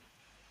well.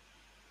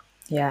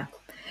 Yeah.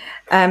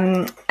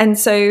 And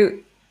so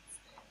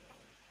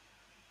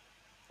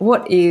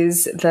what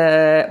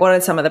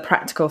are some of the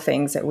practical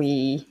things that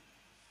we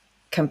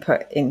can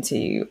put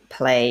into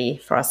play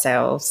for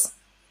ourselves?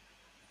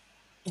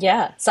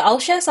 Yeah. So I'll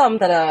share some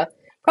that are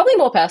probably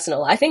more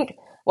personal. I think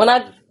when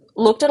I've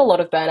looked at a lot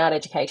of burnout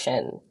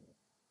education,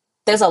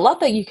 there's a lot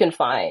that you can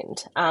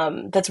find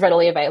that's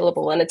readily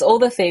available. And it's all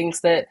the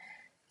things that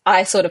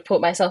I sort of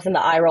put myself in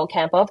the eye roll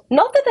camp of.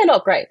 Not that they're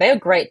not great. They are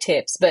great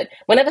tips. But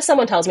whenever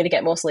someone tells me to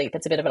get more sleep,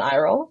 it's a bit of an eye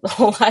roll.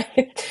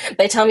 Like,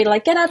 they tell me to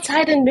get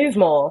outside and move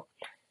more.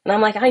 And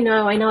I'm like, I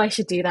know I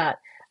should do that.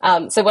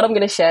 So what I'm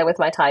going to share with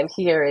my time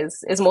here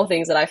is more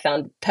things that I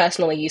found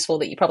personally useful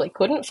that you probably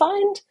couldn't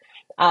find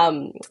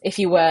if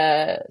you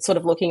were sort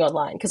of looking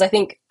online. Because I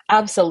think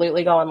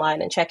absolutely go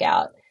online and check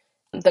out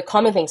the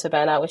common things for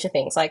burnout, which are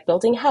things like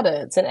building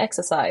habits and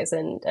exercise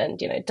and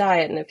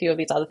diet and a few of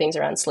these other things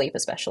around sleep,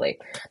 especially.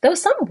 There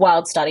was some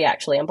wild study,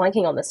 actually, I'm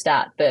blanking on the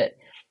stat, but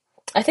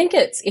I think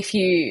it's if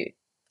you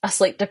are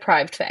sleep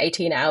deprived for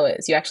 18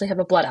 hours, you actually have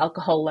a blood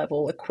alcohol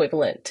level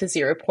equivalent to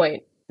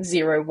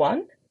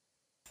 0.01,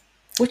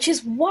 which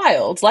is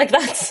wild. Like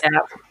that's,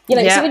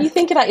 so when you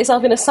think about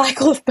yourself in a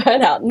cycle of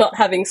burnout, not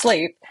having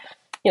sleep,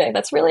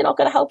 that's really not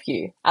going to help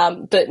you.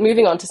 But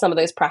moving on to some of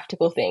those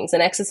practical things,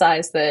 an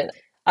exercise that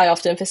I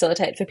often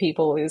facilitate for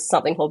people is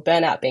something called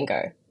burnout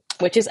bingo,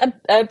 which is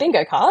a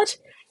bingo card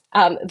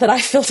that I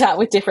filled out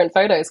with different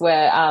photos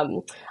where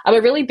I'm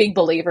a really big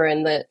believer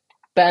in that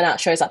burnout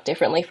shows up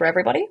differently for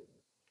everybody.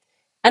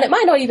 And it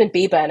might not even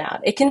be burnout.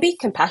 It can be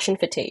compassion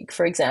fatigue.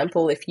 For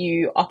example, if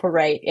you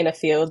operate in a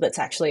field that's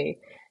actually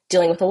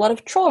dealing with a lot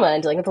of trauma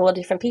and dealing with a lot of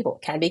different people,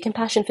 it can be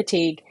compassion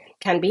fatigue,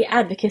 can be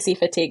advocacy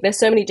fatigue. There's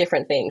so many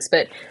different things.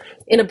 But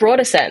in a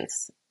broader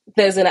sense,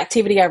 there's an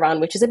activity I run,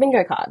 which is a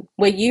bingo card,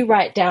 where you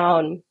write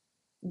down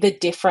the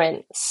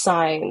different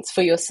signs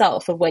for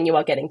yourself of when you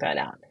are getting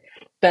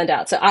burned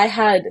out. So I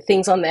had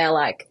things on there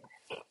like,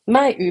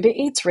 my Uber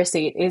Eats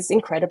receipt is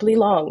incredibly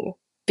long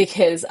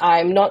because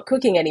I'm not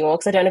cooking anymore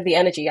because I don't have the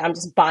energy. I'm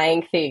just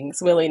buying things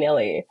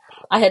willy-nilly.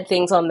 I had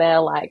things on there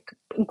like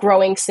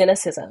growing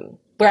cynicism,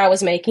 where I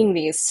was making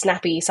these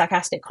snappy,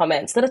 sarcastic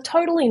comments that are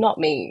totally not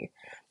me,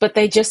 but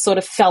they just sort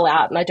of fell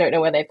out and I don't know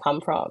where they've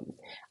come from.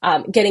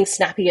 Getting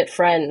snappy at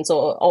friends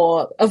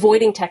or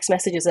avoiding text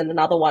messages is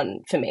another one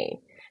for me,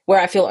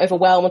 where I feel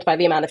overwhelmed by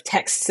the amount of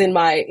texts in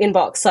my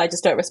inbox, so I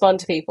just don't respond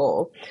to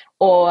people.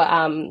 Or,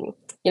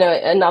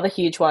 another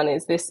huge one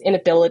is this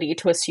inability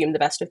to assume the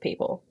best of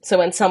people. So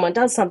when someone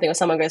does something or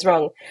someone goes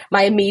wrong,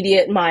 my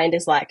immediate mind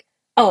is like,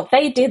 oh,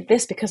 they did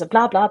this because of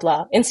blah, blah,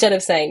 blah, instead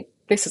of saying,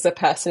 this is a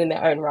person in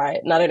their own right,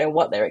 and I don't know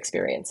what they're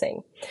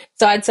experiencing.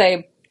 So I'd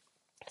say,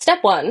 step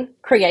one,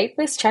 create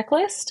this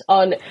checklist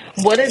on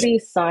what are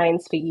these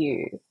signs for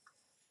you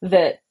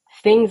that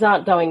things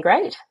aren't going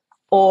great,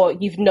 or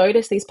you've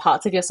noticed these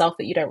parts of yourself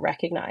that you don't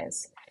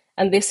recognize.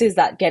 And this is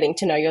that getting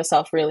to know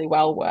yourself really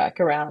well work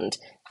around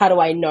how do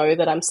I know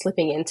that I'm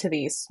slipping into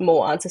these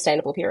more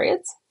unsustainable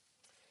periods.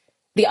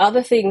 The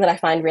other thing that I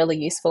find really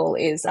useful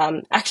is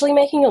actually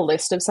making a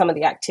list of some of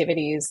the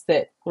activities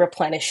that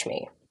replenish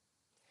me.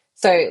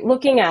 So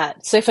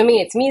for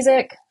me, it's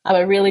music. I'm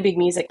a really big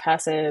music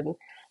person,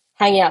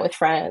 hanging out with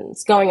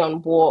friends, going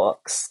on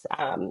walks,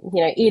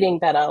 eating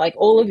better, like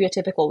all of your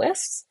typical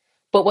lists.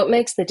 But what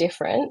makes the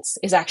difference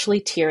is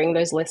actually tiering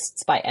those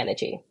lists by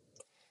energy.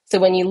 So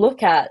when you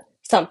look at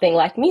something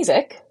like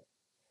music,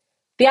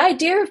 the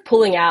idea of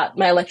pulling out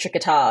my electric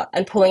guitar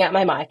and pulling out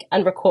my mic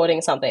and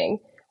recording something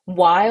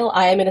while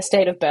I am in a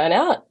state of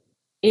burnout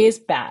is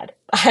bad.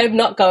 I'm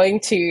not going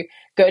to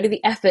go to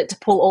the effort to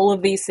pull all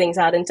of these things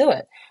out and do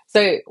it.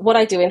 So what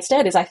I do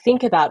instead is I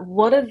think about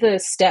what are the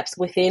steps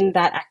within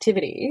that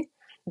activity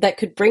that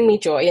could bring me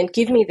joy and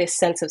give me this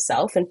sense of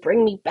self and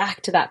bring me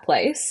back to that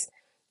place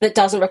that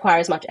doesn't require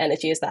as much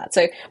energy as that.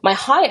 So my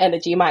high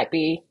energy might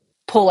be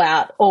pull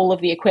out all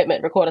of the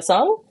equipment, record a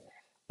song.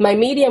 My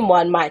medium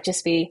one might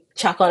just be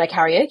chuck on a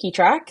karaoke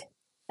track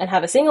and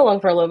have a sing along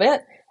for a little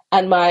bit.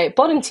 And my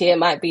bottom tier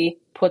might be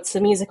put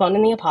some music on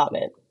in the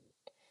apartment.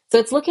 So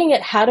it's looking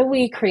at how do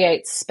we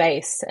create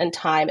space and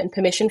time and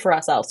permission for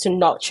ourselves to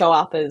not show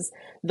up as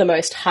the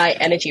most high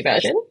energy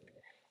version.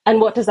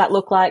 And what does that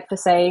look like for,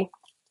 say,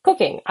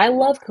 cooking? I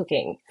love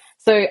cooking.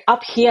 So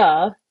up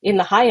here in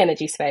the high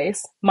energy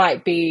space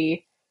might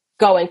be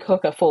go and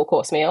cook a full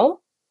course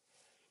meal.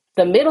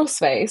 The middle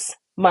space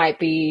might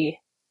be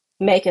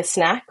make a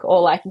snack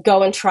or like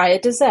go and try a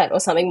dessert or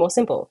something more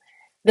simple.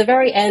 The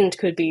very end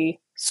could be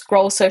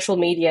scroll social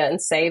media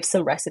and save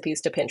some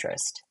recipes to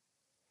Pinterest.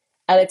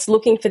 And it's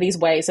looking for these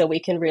ways where we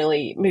can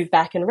really move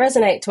back and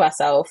resonate to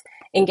ourselves,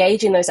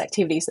 engage in those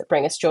activities that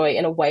bring us joy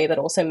in a way that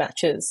also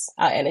matches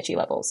our energy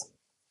levels.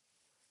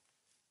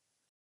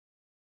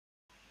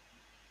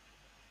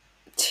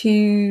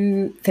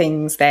 Two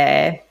things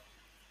there.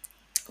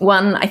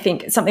 One, I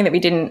think something that we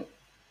didn't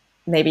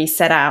maybe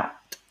set out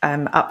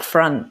up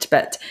front,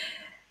 but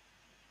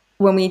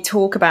when we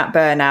talk about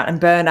burnout, and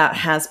burnout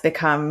has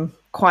become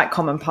quite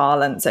common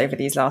parlance over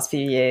these last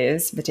few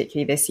years,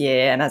 particularly this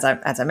year, and as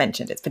I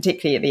mentioned, it's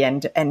particularly at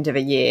the end of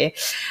a year.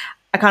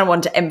 I kind of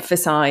want to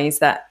emphasize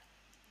that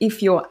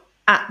if you're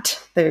at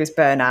those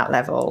burnout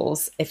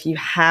levels, if you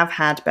have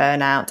had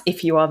burnout,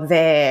 if you are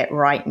there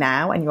right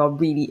now and you're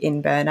really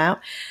in burnout,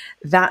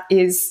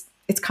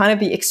 it's kind of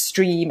the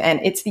extreme and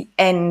it's the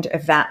end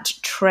of that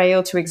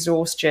trail to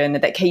exhaustion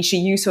that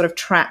Khayshie, you sort of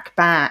track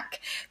back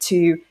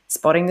to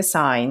spotting the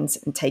signs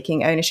and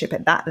taking ownership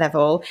at that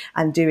level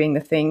and doing the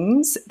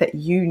things that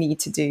you need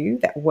to do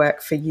that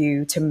work for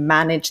you to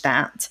manage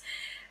that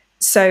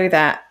so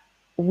that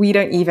we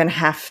don't even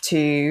have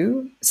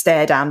to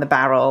stare down the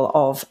barrel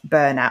of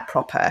burnout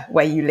proper,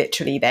 where you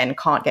literally then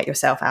can't get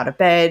yourself out of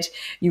bed.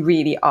 You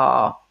really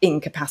are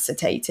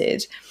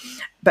incapacitated.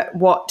 But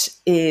what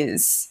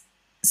is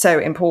so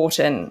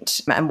important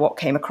and what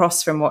came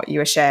across from what you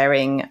were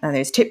sharing and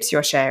those tips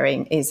you're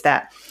sharing is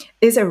that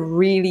is a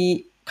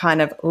really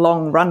kind of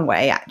long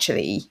runway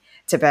actually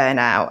to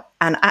burnout.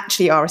 And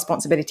actually our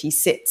responsibility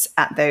sits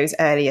at those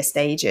earlier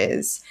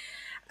stages.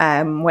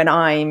 when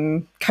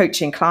I'm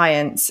coaching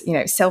clients,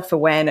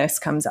 self-awareness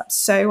comes up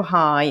so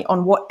high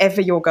on whatever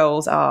your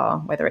goals are,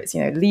 whether it's,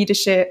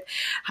 leadership,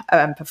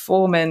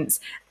 performance,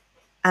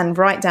 and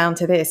right down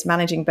to this,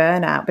 managing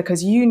burnout,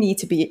 because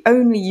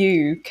only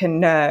you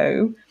can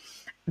know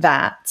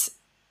that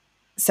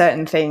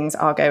certain things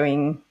are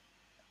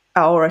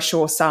a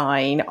sure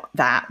sign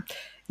that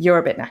you're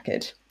a bit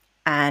knackered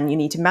and you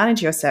need to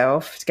manage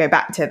yourself. To go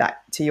back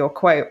to your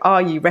quote,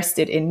 are you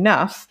rested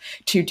enough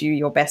to do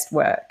your best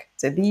work?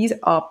 So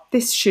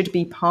this should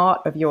be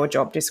part of your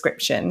job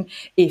description.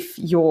 If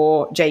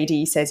your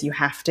JD says you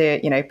have to,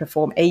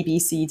 perform A, B,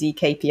 C, D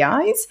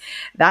KPIs,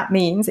 that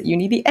means that you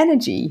need the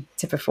energy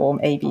to perform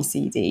A, B,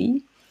 C,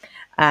 D.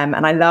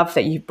 And I love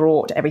that you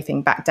brought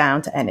everything back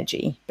down to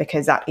energy,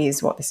 because that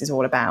is what this is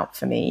all about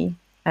for me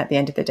at the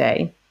end of the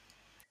day.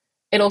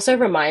 It also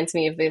reminds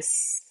me of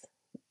this,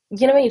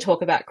 when you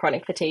talk about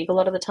chronic fatigue a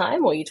lot of the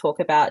time, or you talk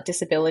about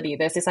disability,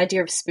 there's this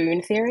idea of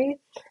spoon theory.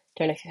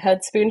 Don't know if you've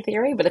heard spoon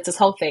theory, but it's this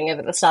whole thing of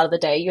at the start of the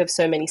day, you have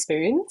so many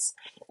spoons,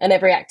 and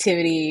every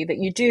activity that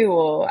you do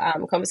or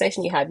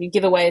conversation you have, you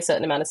give away a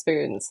certain amount of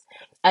spoons.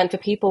 And for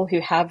people who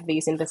have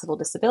these invisible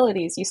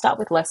disabilities, you start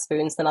with less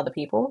spoons than other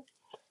people.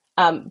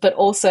 But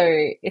also,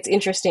 it's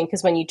interesting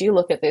because when you do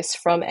look at this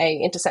from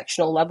a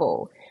intersectional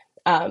level,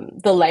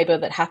 the labor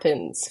that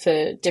happens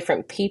for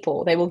different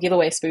people, they will give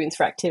away spoons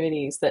for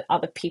activities that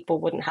other people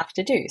wouldn't have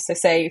to do. So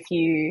say if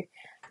you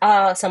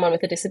are someone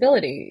with a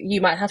disability, you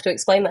might have to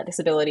explain that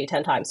disability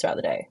 10 times throughout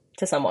the day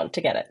to someone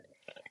to get it.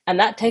 And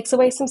that takes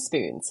away some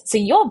spoons. So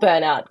your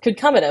burnout could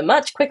come at a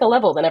much quicker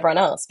level than everyone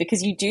else,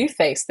 because you do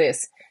face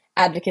this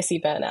advocacy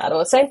burnout.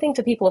 Or same thing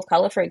for people of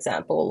color, for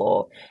example,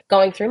 or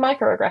going through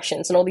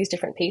microaggressions and all these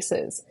different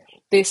pieces.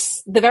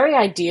 The very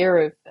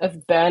idea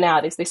of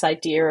burnout is this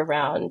idea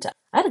around,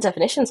 I had a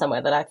definition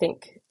somewhere that I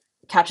think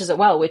captures it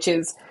well, which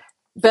is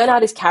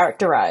burnout is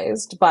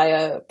characterized by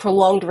a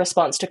prolonged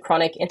response to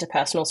chronic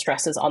interpersonal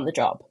stresses on the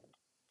job.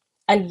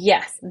 And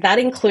yes, that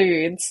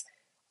includes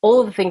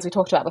all of the things we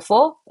talked about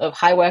before, of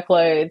high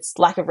workloads,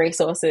 lack of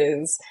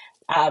resources,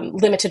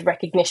 limited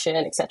recognition,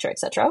 etc.,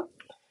 etc.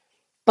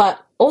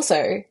 But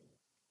also,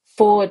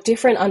 for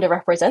different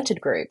underrepresented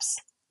groups,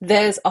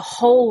 there's a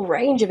whole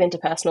range of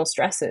interpersonal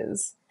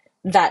stresses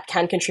that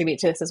can contribute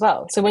to this as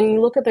well. So when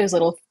you look at those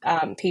little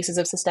pieces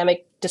of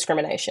systemic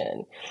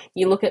discrimination,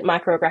 you look at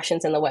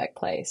microaggressions in the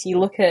workplace, you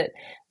look at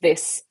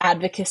this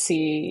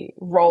advocacy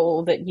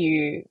role that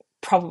you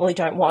probably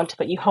don't want,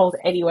 but you hold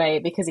anyway,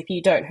 because if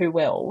you don't, who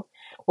will?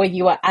 Where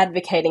you are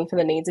advocating for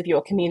the needs of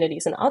your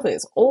communities and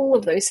others, all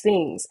of those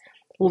things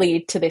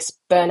lead to this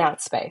burnout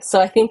space.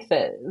 So I think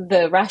that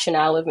the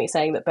rationale of me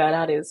saying that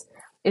burnout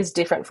is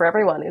different for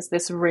everyone is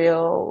this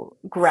real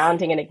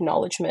grounding and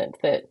acknowledgement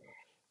that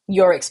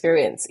your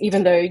experience,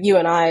 even though you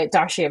and I,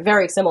 Darshi, are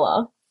very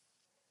similar,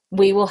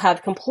 we will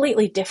have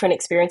completely different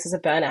experiences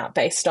of burnout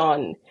based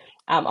on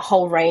a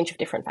whole range of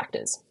different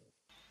factors.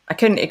 I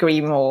couldn't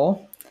agree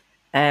more.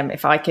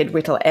 If I could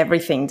whittle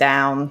everything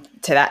down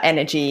to that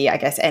energy, I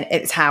guess, and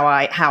it's how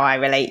I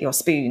relate your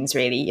spoons,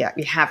 really. Yeah,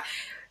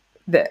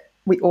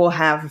 we all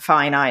have a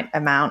finite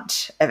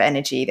amount of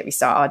energy that we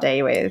start our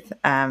day with.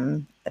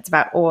 That's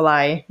about all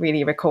I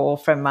really recall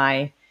from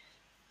my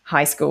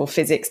high school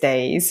physics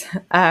days.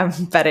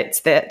 But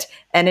it's that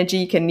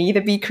energy can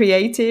neither be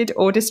created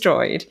or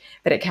destroyed,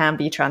 but it can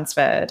be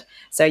transferred.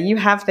 So you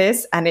have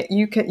this, and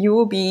you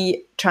will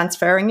be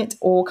transferring it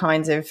all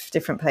kinds of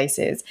different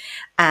places.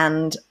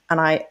 And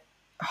I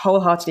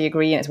wholeheartedly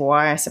agree, and it's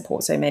why I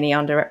support so many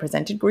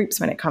underrepresented groups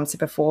when it comes to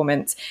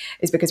performance,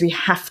 is because we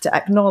have to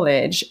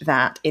acknowledge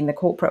that in the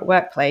corporate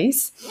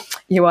workplace,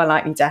 you are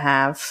likely to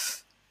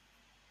have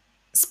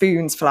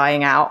spoons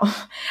flying out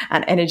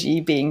and energy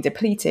being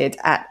depleted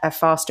at a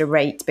faster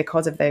rate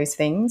because of those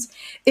things.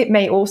 It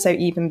may also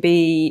even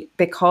be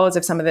because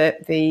of some of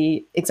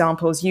the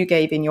examples you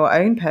gave in your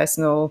own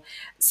personal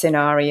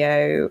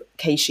scenario,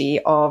 Khayshie,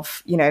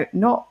 of,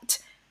 not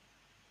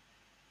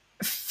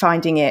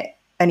finding it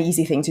an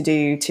easy thing to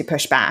do to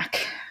push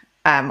back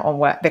on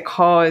work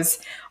because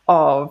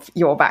of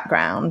your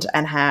background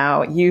and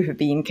how you have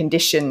been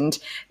conditioned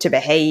to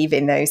behave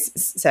in those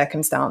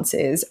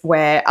circumstances,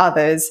 where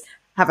others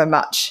have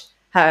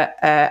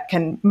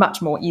can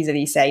much more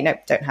easily say, nope,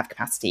 don't have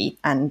capacity,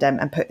 and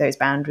put those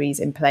boundaries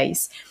in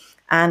place.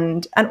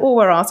 And all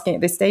we're asking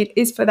at this stage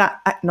is for that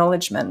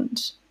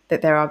acknowledgement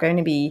that there are going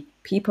to be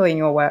people in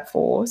your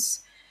workforce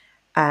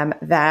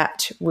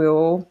that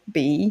will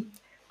be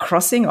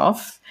crossing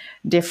off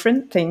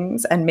different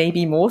things and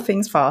maybe more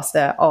things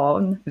faster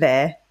on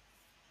their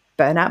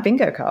burnout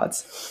bingo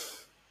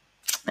cards,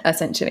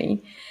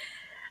 essentially.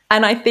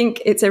 And I think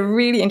it's a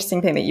really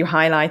interesting thing that you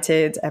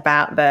highlighted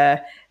about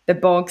the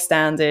bog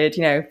standard,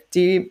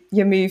 do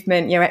your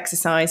movement, your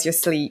exercise, your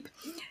sleep.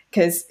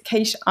 Because,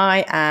 Khayshie,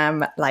 I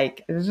am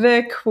like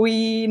the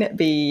queen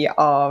bee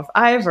of,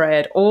 I've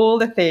read all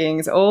the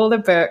things, all the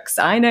books.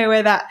 I know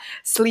where that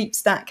sleep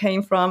stat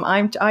came from.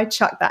 I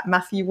chucked that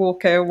Matthew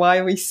Walker,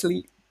 Why We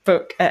Sleep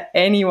book at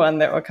anyone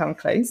that will come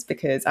close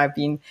because I've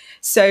been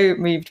so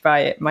moved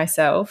by it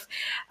myself.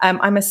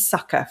 I'm a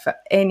sucker for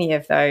any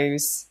of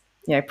those,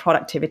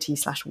 productivity /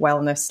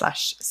 wellness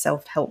 /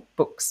 self-help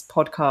books,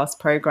 podcasts,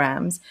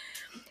 programs.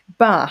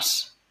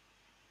 But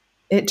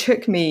it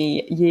took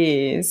me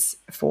years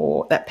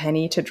for that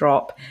penny to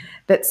drop,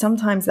 that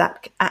sometimes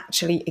that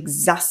actually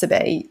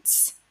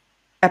exacerbates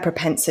a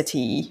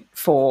propensity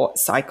for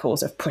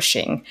cycles of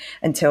pushing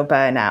until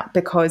burnout,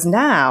 because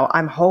now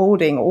I'm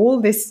holding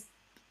all this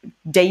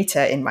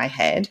data in my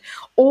head,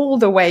 all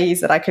the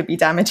ways that I could be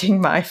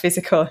damaging my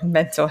physical and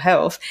mental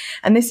health.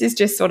 And this is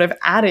just sort of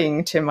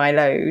adding to my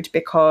load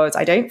because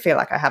I don't feel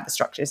like I have the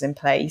structures in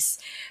place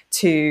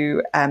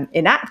to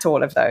enact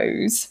all of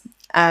those.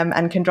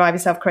 And can drive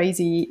yourself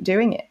crazy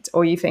doing it.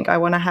 Or you think, I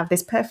want to have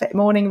this perfect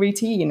morning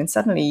routine, and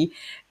suddenly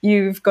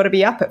you've got to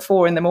be up at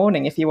 4 a.m.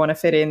 if you want to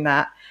fit in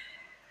that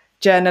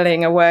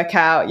journaling, a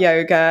workout,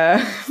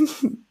 yoga,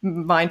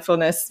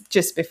 mindfulness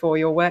just before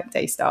your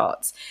workday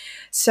starts.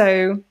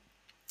 So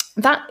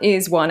that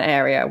is one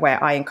area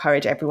where I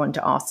encourage everyone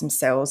to ask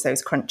themselves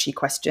those crunchy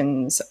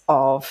questions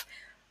of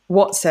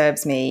what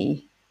serves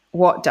me,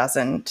 what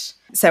doesn't.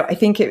 So I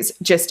think it's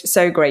just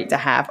so great to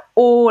have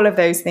all of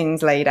those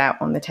things laid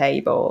out on the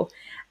table.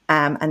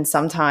 And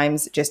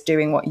sometimes just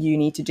doing what you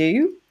need to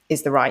do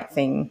is the right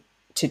thing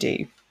to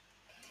do.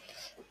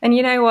 And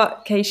you know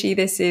what, Khayshie,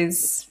 this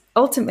is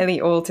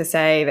ultimately all to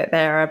say that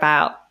there are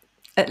about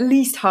at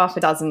least half a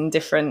dozen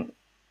different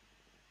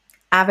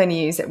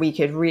avenues that we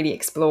could really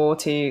explore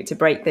to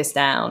break this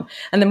down.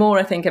 And the more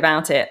I think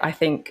about it, I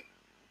think,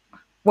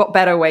 what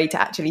better way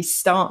to actually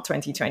start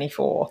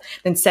 2024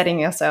 than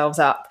setting ourselves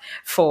up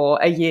for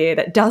a year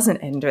that doesn't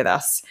end with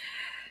us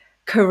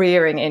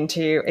careering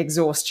into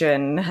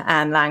exhaustion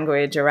and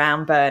language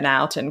around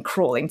burnout and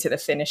crawling to the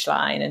finish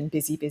line and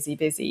busy, busy,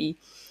 busy.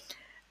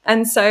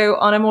 And so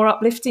on a more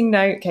uplifting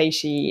note,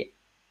 Khayshie,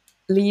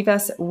 leave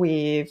us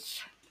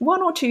with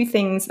 1 or 2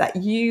 things that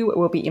you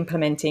will be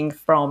implementing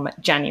from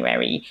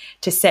January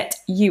to set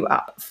you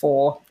up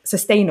for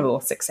sustainable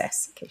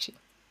success, Khayshie.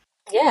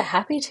 Yeah,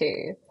 happy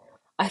to.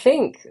 I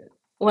think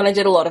when I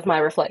did a lot of my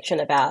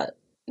reflection about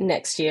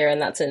next year, and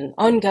that's an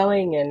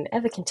ongoing and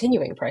ever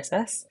continuing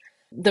process,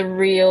 the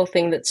real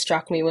thing that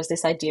struck me was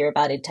this idea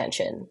about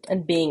intention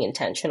and being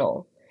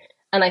intentional.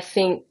 And I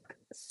think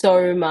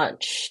so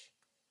much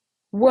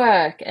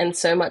work and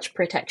so much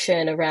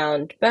protection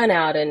around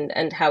burnout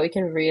and how we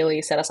can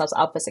really set ourselves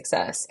up for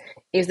success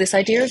is this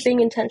idea of being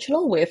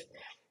intentional with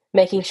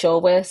making sure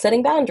we're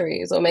setting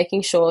boundaries or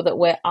making sure that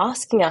we're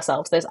asking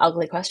ourselves those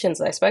ugly questions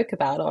that I spoke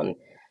about on,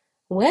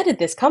 where did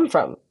this come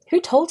from? Who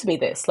told me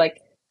this?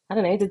 Like, I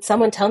don't know, did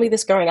someone tell me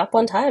this growing up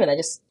one time and I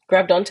just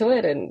grabbed onto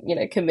it and,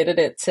 committed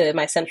it to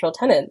my central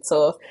tenets?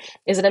 Or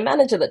is it a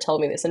manager that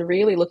told me this? And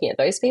really looking at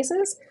those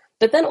pieces,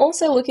 but then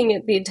also looking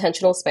at the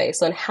intentional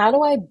space on how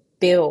do I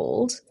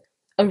build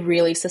a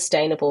really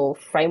sustainable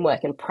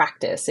framework and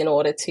practice in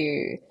order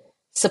to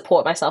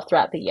support myself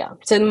throughout the year.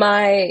 So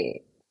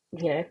me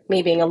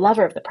being a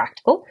lover of the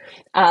practical,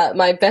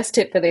 my best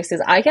tip for this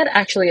is I get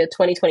actually a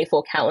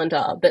 2024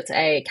 calendar that's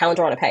a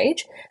calendar on a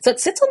page. So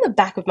it sits on the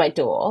back of my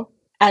door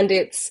and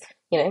it's,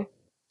 Jan,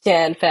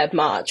 Feb,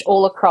 March,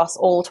 all across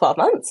all 12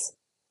 months.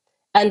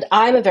 And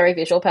I'm a very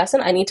visual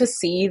person. I need to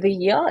see the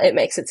year. It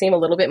makes it seem a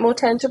little bit more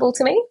tangible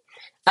to me.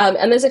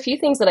 And there's a few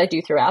things that I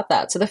do throughout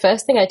that. So the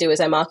first thing I do is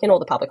I mark in all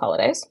the public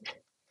holidays.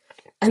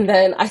 And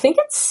then I think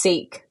it's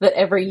Seek that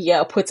every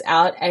year puts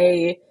out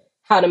a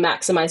how to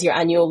maximize your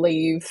annual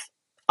leave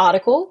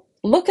article.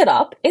 Look it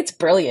up. It's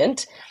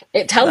brilliant.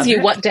 It tells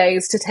you what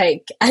days to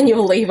take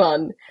annual leave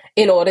on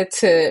in order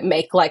to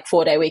make like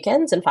 4-day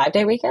weekends and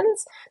 5-day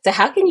weekends. So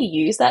how can you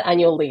use that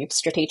annual leave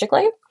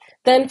strategically?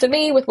 Then for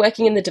me, with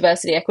working in the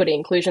diversity, equity,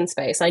 inclusion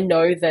space, I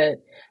know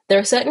that there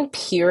are certain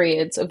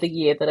periods of the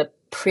year that are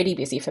pretty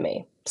busy for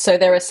me. So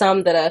there are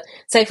some that are,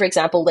 say, for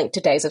example, linked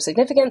to days of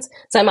significance.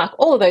 So I mark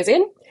all of those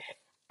in.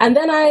 And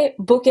then I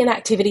book in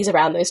activities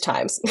around those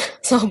times.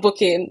 So I'll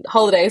book in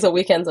holidays or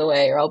weekends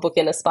away, or I'll book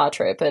in a spa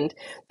trip and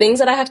things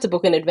that I have to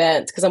book in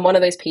advance because I'm one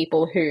of those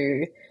people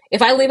who,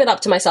 if I leave it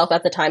up to myself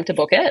at the time to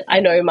book it, I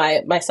know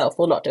myself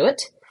will not do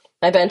it.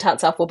 My burnt out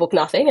self will book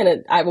nothing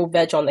and I will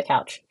veg on the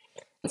couch.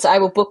 So I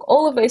will book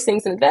all of those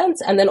things in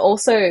advance and then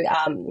also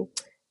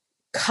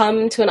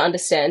come to an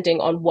understanding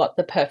on what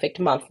the perfect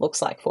month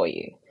looks like for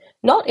you.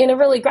 Not in a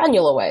really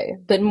granular way,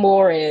 but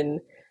more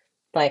in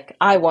like,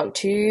 I want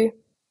to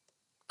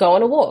go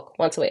on a walk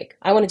once a week.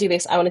 I want to do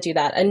this, I want to do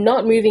that, and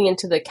not moving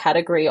into the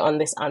category on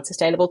this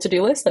unsustainable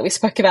to-do list that we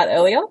spoke about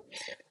earlier,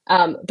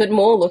 but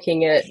more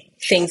looking at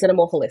things that are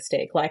more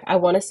holistic. Like, I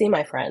want to see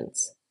my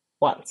friends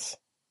once.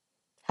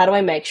 How do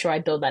I make sure I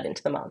build that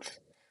into the month?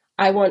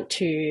 I want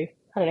to,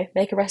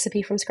 make a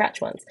recipe from scratch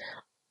once.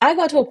 I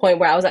got to a point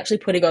where I was actually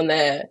putting on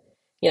there,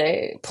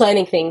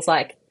 planning things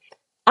like,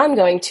 I'm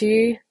going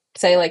to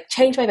say like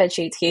change my bed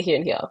sheets here, here,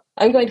 and here.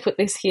 I'm going to put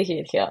this here, here,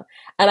 and here.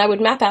 And I would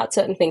map out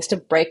certain things to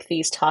break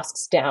these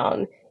tasks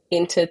down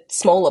into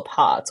smaller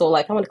parts, or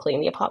like I want to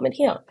clean the apartment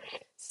here,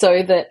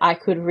 so that I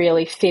could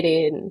really fit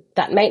in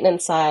that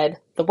maintenance side,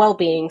 the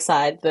well-being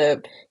side,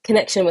 the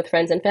connection with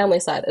friends and family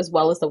side, as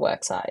well as the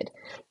work side.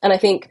 And I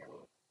think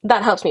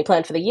that helps me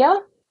plan for the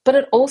year, but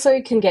it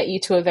also can get you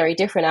to a very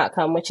different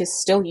outcome, which is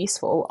still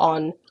useful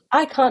on,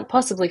 I can't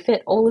possibly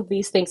fit all of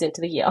these things into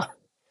the year.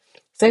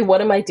 So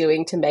what am I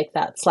doing to make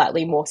that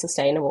slightly more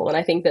sustainable? And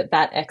I think that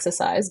that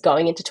exercise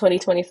going into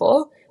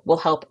 2024 will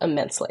help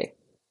immensely.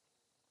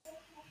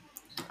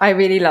 I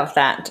really love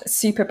that.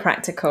 Super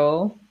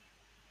practical.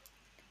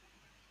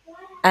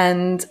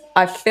 And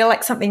I feel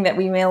like something that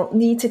we will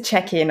need to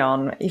check in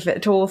on, if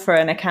at all for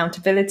an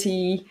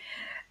accountability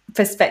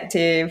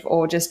perspective,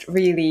 or just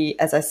really,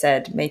 as I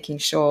said, making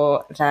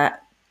sure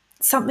that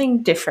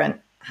something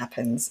different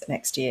happens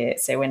next year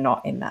so we're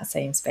not in that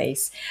same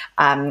space.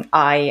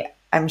 I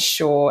am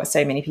sure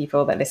so many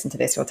people that listen to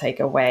this will take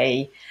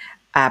away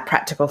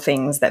practical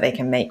things that they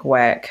can make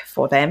work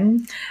for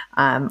them.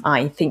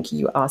 I think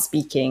you are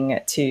speaking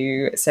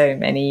to so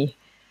many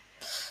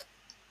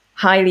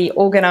highly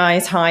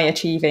organized, high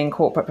achieving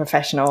corporate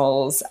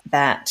professionals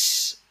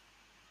that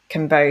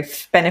can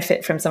both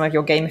benefit from some of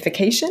your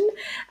gamification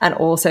and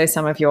also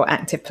some of your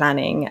active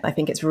planning. I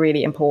think it's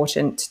really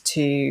important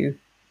to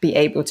be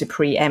able to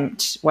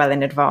preempt well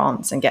in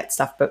advance and get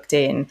stuff booked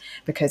in,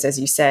 because as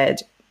you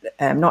said,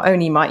 not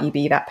only might you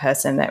be that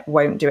person that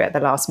won't do it at the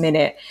last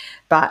minute,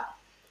 but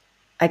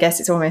I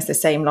guess it's almost the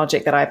same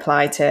logic that I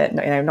apply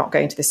to, not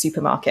going to the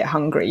supermarket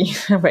hungry,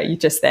 where you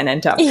just then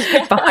end up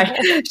by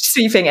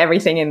sweeping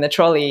everything in the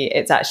trolley.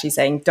 It's actually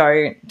saying,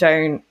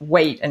 don't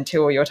wait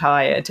until you're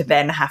tired to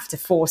then have to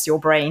force your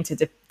brain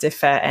to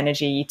defer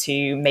energy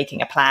to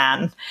making a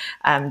plan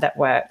that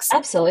works.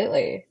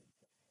 Absolutely.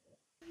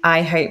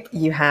 I hope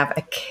you have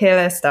a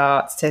killer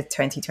start to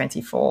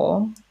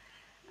 2024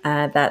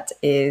 that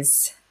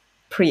is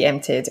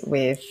preempted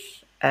with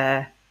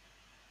a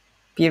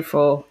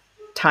beautiful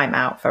time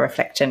out for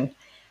reflection.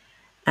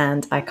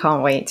 And I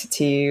can't wait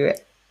to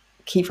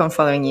keep on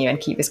following you and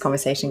keep this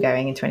conversation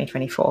going in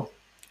 2024.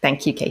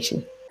 Thank you,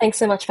 Khayshie. Thanks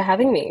so much for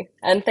having me.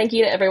 And thank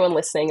you to everyone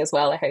listening as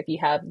well. I hope you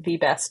have the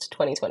best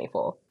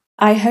 2024.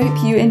 I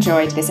hope you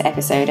enjoyed this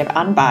episode of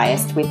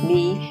Unbiased with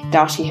me,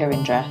 Khayshie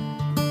Harindra.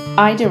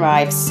 I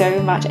derive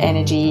so much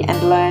energy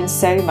and learn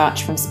so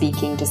much from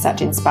speaking to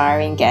such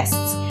inspiring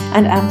guests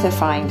and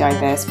amplifying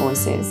diverse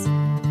voices.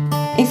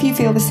 If you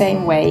feel the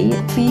same way,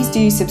 please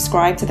do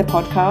subscribe to the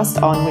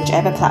podcast on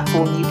whichever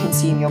platform you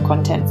consume your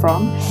content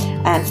from,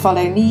 and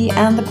follow me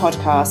and the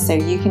podcast so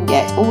you can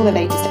get all the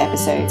latest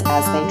episodes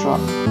as they drop.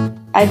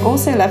 I'd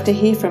also love to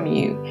hear from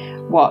you.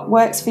 What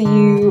works for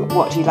you?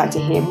 What you'd like to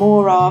hear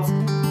more of?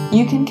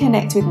 You can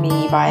connect with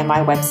me via my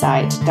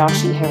website,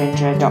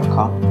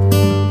 khayshieharindra.com.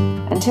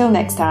 Until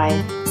next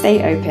time,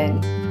 stay open,